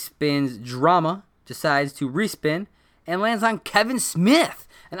he spins Drama, decides to respin, and lands on Kevin Smith.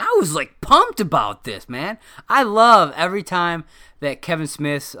 And I was like pumped about this, man. I love every time that Kevin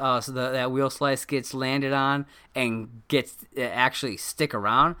Smith, that wheel slice gets landed on and gets actually stick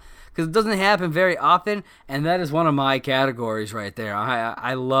around, because it doesn't happen very often, and that is one of my categories right there.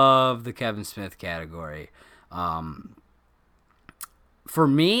 I love the Kevin Smith category. For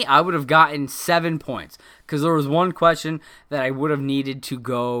me, I would have gotten 7 points, because there was one question that I would have needed to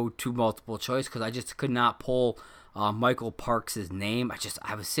go to multiple choice, because I just could not pull Michael Parks' name.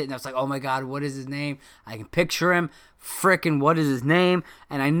 I was sitting there, I was like, oh my god, what is his name? I can picture him. Frickin' what is his name?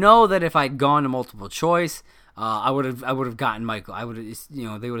 And I know that if I'd gone to multiple choice, I would have gotten Michael. I would have,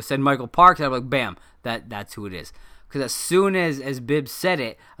 they would have said Michael Parks, and I'd be like, bam, that's who it is. Because as soon as Bibbs said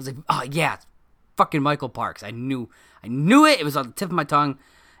it, I was like, oh yeah, it's fucking Michael Parks. I knew it. It was on the tip of my tongue.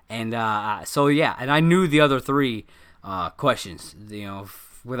 And so yeah, and I knew the other 3 questions,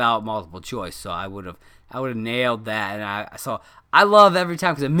 without multiple choice. So I would have nailed that. And I love every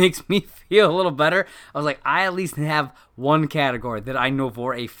time, because it makes me feel a little better. I was like, I at least have one category that I know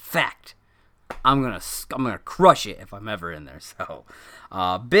for a fact I'm gonna crush it if I'm ever in there. So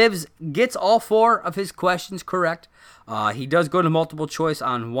Bibbs gets all 4 of his questions correct. He does go to multiple choice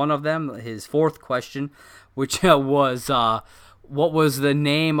on one of them, his 4th question, which was what was the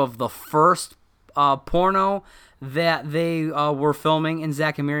name of the first porno that they were filming in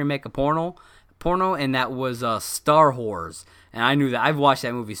Zack and Miri Make a Porno, and that was Star Whores. And I knew that. I've watched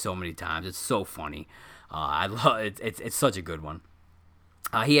that movie so many times. It's so funny. I love it. It's such a good one.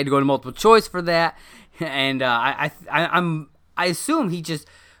 He had to go to multiple choice for that, and I assume he just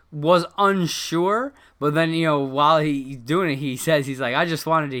was unsure. But then while he's doing it, he says he's like, I just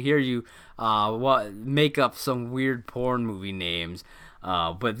wanted to hear you make up some weird porn movie names.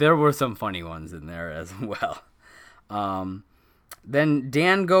 But there were some funny ones in there as well. Then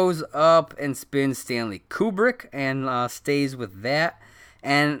Dan goes up and spins Stanley Kubrick and stays with that.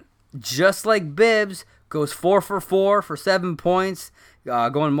 And just like Bibbs, goes 4 for 4 for 7 points,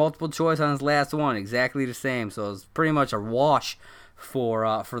 going multiple choice on his last one, exactly the same. So it's pretty much a wash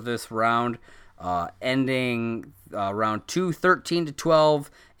for this round, ending round 2, 13-12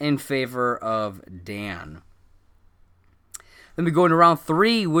 in favor of Dan. Then we go into round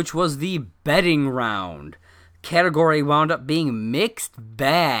 3, which was the betting round. Category wound up being mixed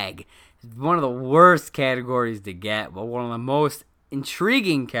bag. One of the worst categories to get, but one of the most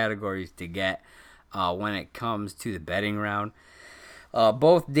intriguing categories to get when it comes to the betting round.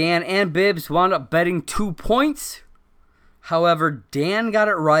 Both Dan and Bibbs wound up betting 2 points. However, Dan got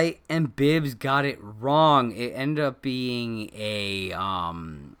it right and Bibbs got it wrong. It ended up being a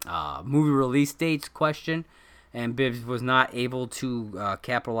movie release dates question, and Bibbs was not able to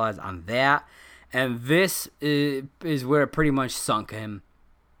capitalize on that. And this is where it pretty much sunk him.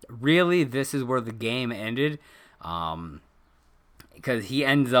 Really, this is where the game ended, because he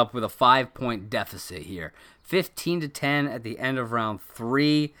ends up with a 5-point deficit here. 15-10 at the end of round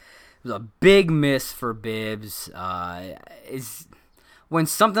 3. It was a big miss for Bibbs. When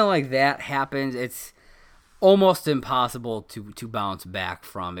something like that happens, it's almost impossible to bounce back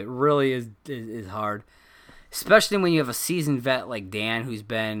from. It really is hard, especially when you have a seasoned vet like Dan, who's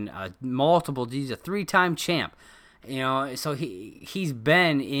been he's a 3-time champ. So he's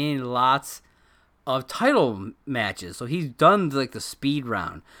been in lots of title matches. So he's done like the speed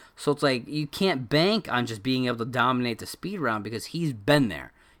round. So it's like you can't bank on just being able to dominate the speed round, because he's been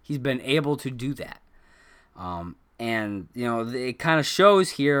there. He's been able to do that. And it kind of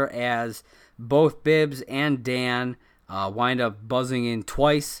shows here as both Bibbs and Dan wind up buzzing in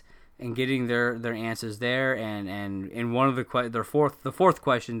twice and getting their answers there. And in one of the fourth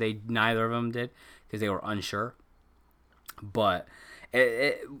question, neither of them did, because they were unsure. But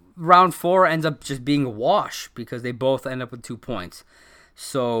round 4 ends up just being a wash, because they both end up with 2 points.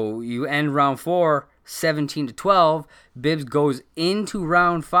 So you end round 4 17-12. Bibbs goes into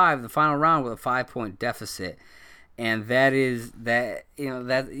round 5, the final round, with a 5-point deficit, and that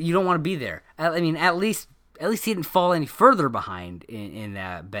you don't want to be there. I mean, at least he didn't fall any further behind in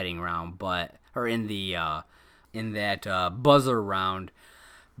that betting round, or in that buzzer round.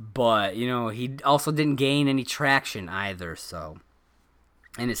 But he also didn't gain any traction either. So,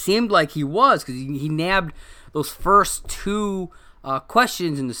 and it seemed like he was, because he nabbed those first 2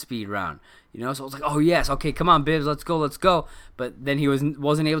 questions in the speed round. So it was like, oh yes, okay, come on, Bibbs, let's go. But then he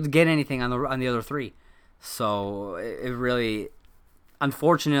wasn't able to get anything on the other 3. So it really,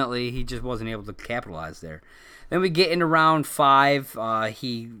 unfortunately, he just wasn't able to capitalize there. Then we get into round 5.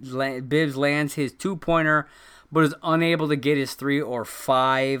 Bibbs lands his 2-pointer, but is unable to get his 3 or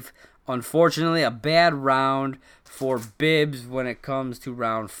 5. Unfortunately, a bad round for Bibbs when it comes to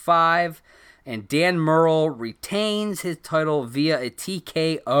round 5. And Dan Murrell retains his title via a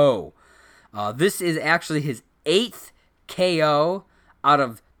TKO. This is actually his 8th KO out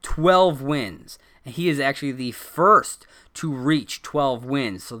of 12 wins. And he is actually the first to reach 12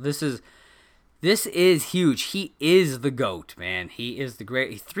 wins. So this is huge. He is the GOAT, man. He is the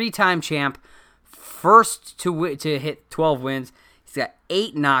great 3-time champ, first to hit 12 wins. He's got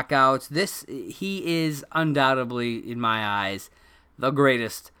 8 knockouts. He is undoubtedly, in my eyes, the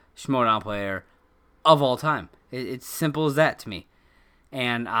greatest Schmoedown player of all time. It's simple as that to me.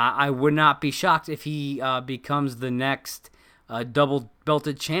 And I would not be shocked if he becomes the next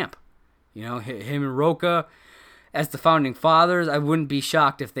double-belted champ. Him and Roca as the founding fathers. I wouldn't be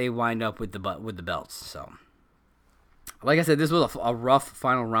shocked if they wind up with the belts. So, like I said, this was a rough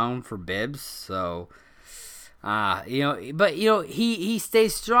final round for Bibbs. So, but he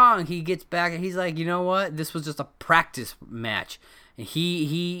stays strong. He gets back and he's like, you know what? This was just a practice match, and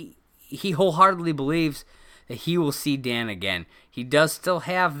he wholeheartedly believes that he will see Dan again. He does still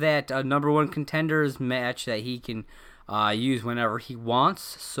have that number 1 contenders match that he can use whenever he wants.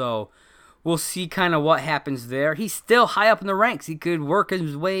 So we'll see kind of what happens there. He's still high up in the ranks. He could work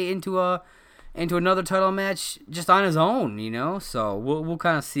his way into another title match just on his own, So we'll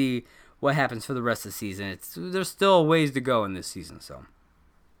kind of see what happens for the rest of the season. There's still a ways to go in this season. So,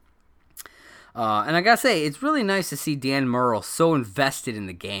 and I gotta say, it's really nice to see Dan Murrell so invested in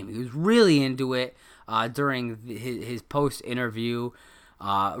the game. He was really into it during his post interview.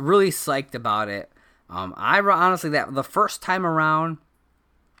 Really psyched about it. Honestly, that the first time around,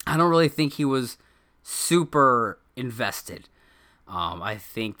 I don't really think he was super invested. I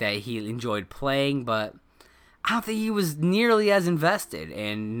think that he enjoyed playing, but I don't think he was nearly as invested.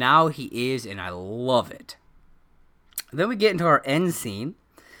 And now he is, and I love it. Then we get into our end scene,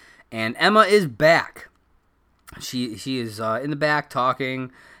 and Emma is back. She is in the back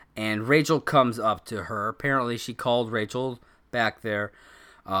talking, and Rachel comes up to her. Apparently, she called Rachel back there.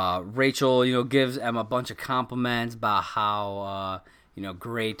 Rachel, gives Emma a bunch of compliments about how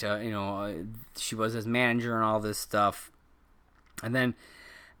great, she was as manager and all this stuff. And then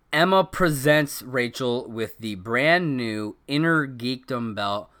Emma presents Rachel with the brand new Inner Geekdom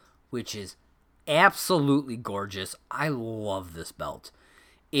belt, which is absolutely gorgeous. I love this belt.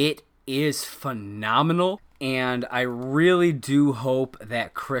 It is phenomenal, and I really do hope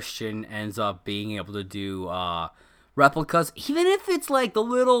that Christian ends up being able to do replicas, even if it's like the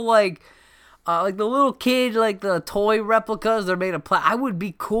little the little kid, like the toy replicas, they're made of I would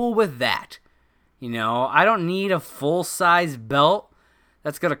be cool with that. I don't need a full-size belt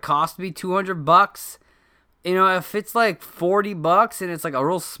that's going to cost me $200. if it's like $40 and it's like a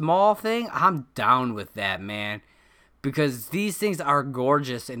real small thing, I'm down with that, man. Because these things are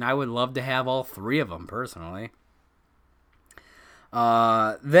gorgeous, and I would love to have all three of them personally.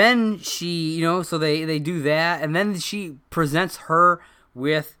 Then she, so they do that, and then she presents her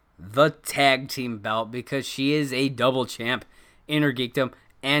with the tag team belt because she is a double champ in her geekdom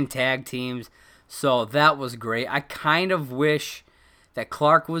and tag teams. So that was great. I kind of wish that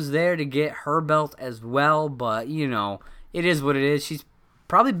Clark was there to get her belt as well, but it is what it is. She's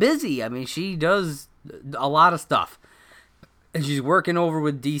probably busy. I mean, she does a lot of stuff, and she's working over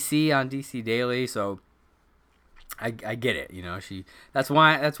with DC on DC Daily, so I get it. That's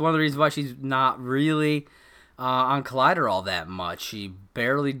one of the reasons why she's not really on Collider all that much. She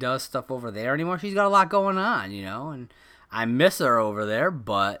barely does stuff over there anymore. She's got a lot going on, and I miss her over there,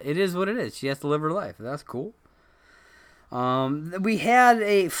 but it is what it is. She has to live her life. That's cool. We had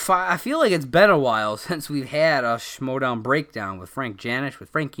I feel like it's been a while since we've had a Schmodown breakdown with Frank Janish, with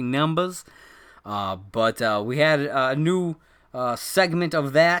Frankie Numbers. But we had a new segment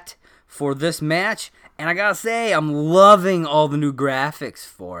of that for this match. And I gotta say, I'm loving all the new graphics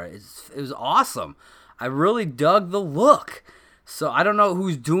for it. It was awesome. I really dug the look. So I don't know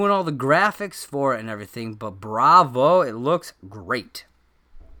who's doing all the graphics for it and everything, but bravo, it looks great.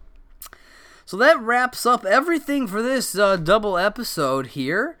 So that wraps up everything for this double episode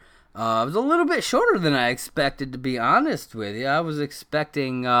here. It was a little bit shorter than I expected, to be honest with you. I was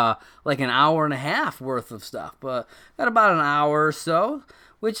expecting like an hour and a half worth of stuff, but got about an hour or so,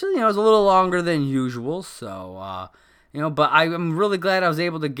 which is a little longer than usual. So but I'm really glad I was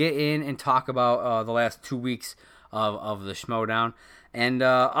able to get in and talk about the last 2 weeks of the Schmodown. And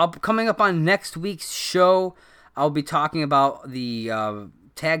coming up on next week's show, I'll be talking about the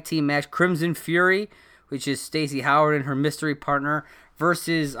tag team match Crimson Fury, which is Stacey Howard and her mystery partner,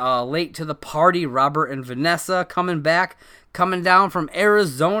 versus late to the party Robert and Vanessa, coming down from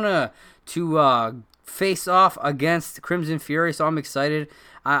Arizona to face off against Crimson Fury. So I'm excited.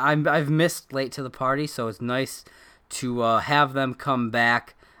 I've missed late to the party, so it's nice to have them come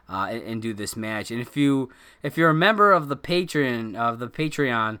back and do this match. And if you're a member of the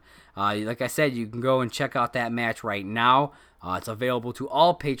Patreon, like I said, you can go and check out that match right now. It's available to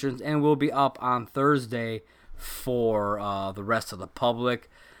all patrons and will be up on Thursday for the rest of the public.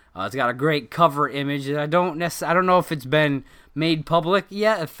 It's got a great cover image. I don't know if it's been made public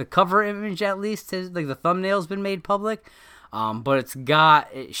yet. If the cover image, at least, is like the thumbnail's been made public. But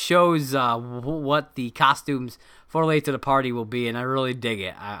it shows what the costumes for Late to the Party will be, and I really dig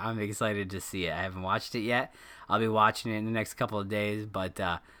it. I'm excited to see it. I haven't watched it yet. I'll be watching it in the next couple of days, but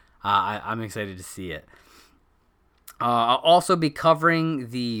I'm excited to see it. I'll also be covering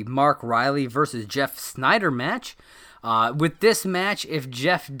the Mark Riley versus Jeff Snyder match. With this match, if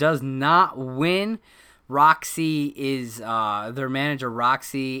Jeff does not win, their manager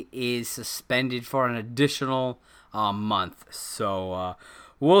Roxy is suspended for an additional month. So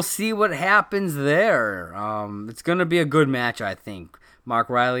we'll see what happens there. It's going to be a good match, I think. Mark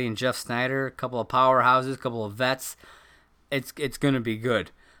Riley and Jeff Snyder, a couple of powerhouses, a couple of vets. It's going to be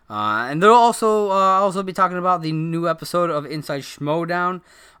good. And they'll also be talking about the new episode of Inside Schmodown.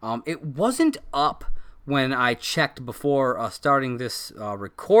 It wasn't up when I checked before starting this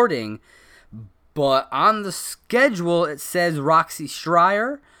recording, but on the schedule it says Roxy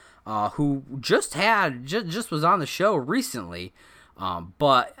Schreier, who just was on the show recently.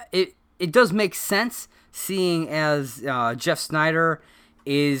 But it does make sense, seeing as Jeff Snyder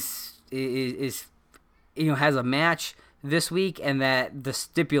is has a match this week, and that the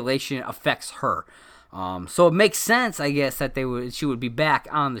stipulation affects her. So it makes sense, I guess, that she would be back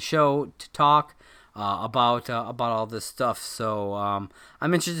on the show to talk about all this stuff. So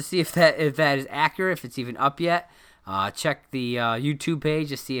I'm interested to see if that is accurate, if it's even up yet. Check the YouTube page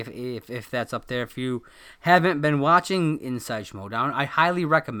to see if that's up there. If you haven't been watching Inside Schmodown, I highly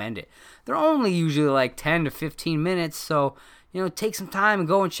recommend it. They're only usually like 10 to 15 minutes, so take some time and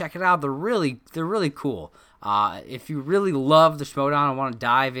go and check it out. They're really cool. If you really love the Schmodown and want to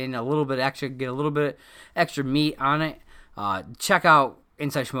dive in a little bit extra, get a little bit extra meat on it, check out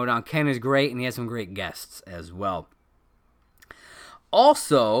Inside Schmodown. Ken is great, and he has some great guests as well.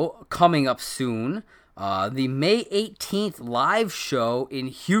 Also, coming up soon, the May 18th live show in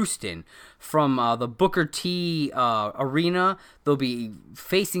Houston from the Booker T Arena. They'll be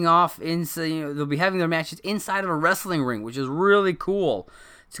facing off they'll be having their matches inside of a wrestling ring, which is really cool.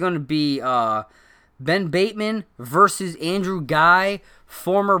 It's going to be Ben Bateman versus Andrew Guy,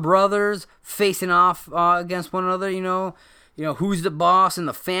 former brothers facing off against one another. Who's the boss and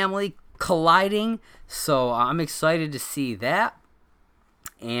the family colliding. So I'm excited to see that.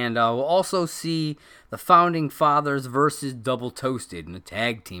 And we'll also see the Founding Fathers versus Double Toasted in a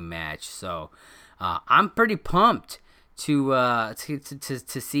tag team match. So I'm pretty pumped to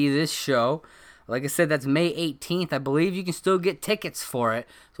see this show. Like I said, that's May 18th. I believe you can still get tickets for it.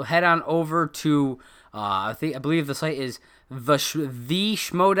 So head on over to I believe the site is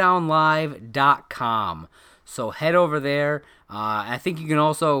theschmodownlive.com. So head over there. I think you can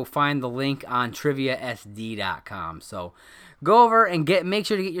also find the link on triviasd.com. So go over and make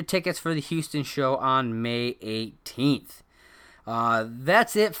sure to get your tickets for the Houston show on May 18th.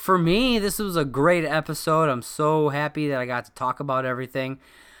 That's it for me. This was a great episode. I'm so happy that I got to talk about everything.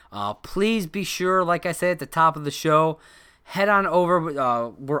 Please be sure, like I said at the top of the show, head on over.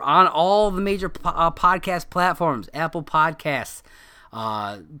 We're on all the major podcast platforms: Apple Podcasts,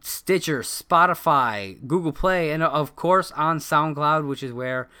 Stitcher, Spotify, Google Play, and of course on SoundCloud, which is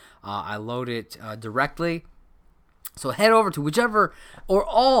where I load it directly. So head over to whichever or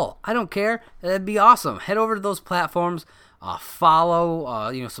all, I don't care. That'd be awesome. Head over to those platforms,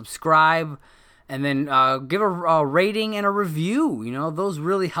 follow, subscribe, and then give a rating and a review. Those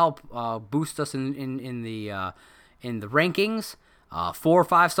really help boost us in the rankings. 4 or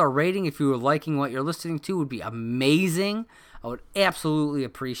 5 star rating if you are liking what you're listening to would be amazing. I would absolutely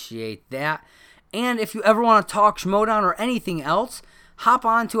appreciate that. And if you ever want to talk Schmodown or anything else, hop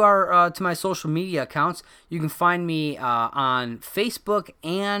on to to my social media accounts. You can find me on Facebook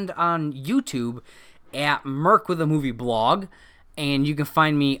and on YouTube at Merc with a Movie Blog. And you can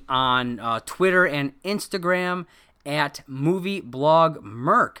find me on Twitter and Instagram at Movie Blog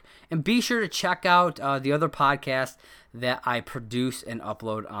Merc. And be sure to check out the other podcasts that I produce and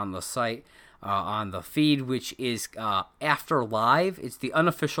upload on the site, on the feed, which is After Live. It's the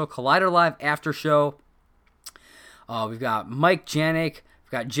unofficial Collider Live after show. We've got Mike Janik,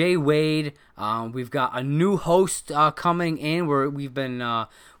 we've got Jay Wade, we've got a new host coming in.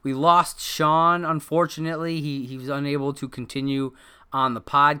 We lost Sean, unfortunately. He was unable to continue on the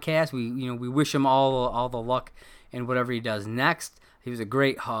podcast. We wish him all the luck in whatever he does next. He was a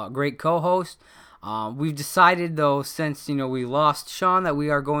great co-host. We've decided, though, since we lost Sean, that we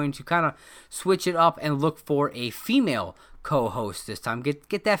are going to kind of switch it up and look for a female co-host this time.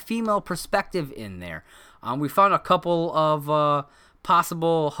 Get that female perspective in there. We found a couple of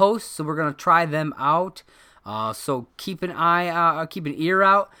possible hosts, so we're going to try them out. So keep an ear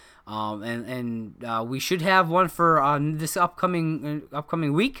out, and we should have one for this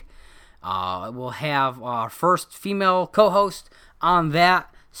upcoming week. We'll have our first female co-host on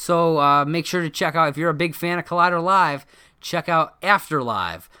that. So make sure to check out, if you're a big fan of Collider Live, check out After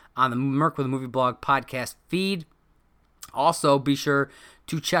Live on the Merc with a Movie Blog podcast feed. Also, be sure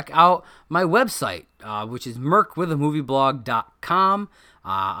to check out my website, which is mercwithamovieblog.com.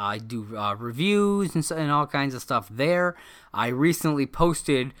 I do reviews and all kinds of stuff there. I recently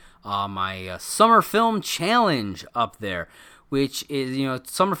posted my Summer Film Challenge up there, which is,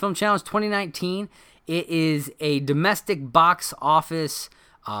 Summer Film Challenge 2019. It is a domestic box office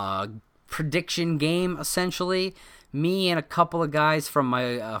prediction game, essentially. Me and a couple of guys from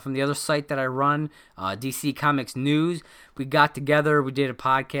the other site that I run, DC Comics News, we got together. We did a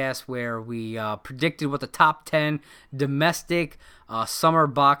podcast where we predicted what the top 10 domestic summer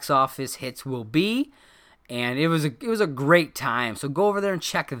box office hits will be, and it was a great time. So go over there and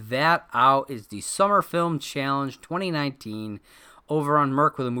check that out. It's the Summer Film Challenge 2019 over on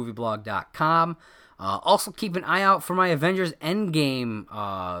mercwithamovieblog.com. Also keep an eye out for my Avengers Endgame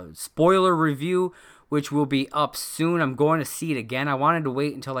spoiler review, which will be up soon. I'm going to see it again. I wanted to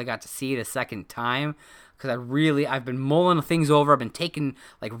wait until I got to see it a second time, because I've been mulling things over. I've been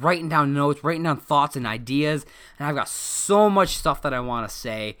writing down notes, writing down thoughts and ideas, and I've got so much stuff that I want to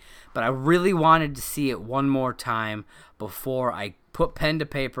say, but I really wanted to see it one more time before I put pen to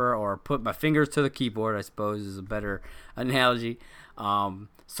paper, or put my fingers to the keyboard, I suppose is a better analogy.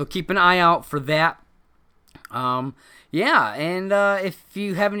 So keep an eye out for that. And if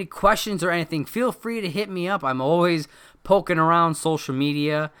you have any questions or anything, feel free to hit me up. I'm always poking around social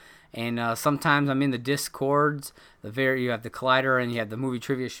media, and sometimes I'm in the Discords. You have the Collider and you have the Movie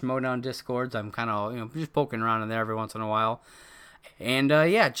Trivia Schmodown Discords. I'm kind of just poking around in there every once in a while. And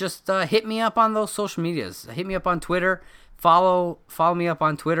just hit me up on those social medias. Hit me up on Twitter. Follow me up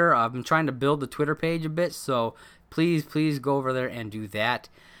on Twitter. I've been trying to build the Twitter page a bit, so please go over there and do that.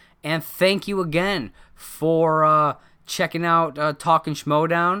 And thank you again for checking out Talking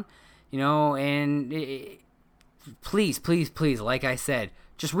Schmodown. Please, like I said,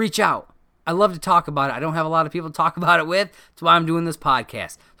 just reach out. I love to talk about it. I don't have a lot of people to talk about it with. That's why I'm doing this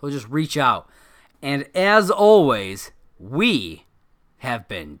podcast. So just reach out. And as always, we have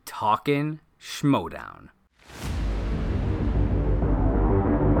been Talking Schmodown.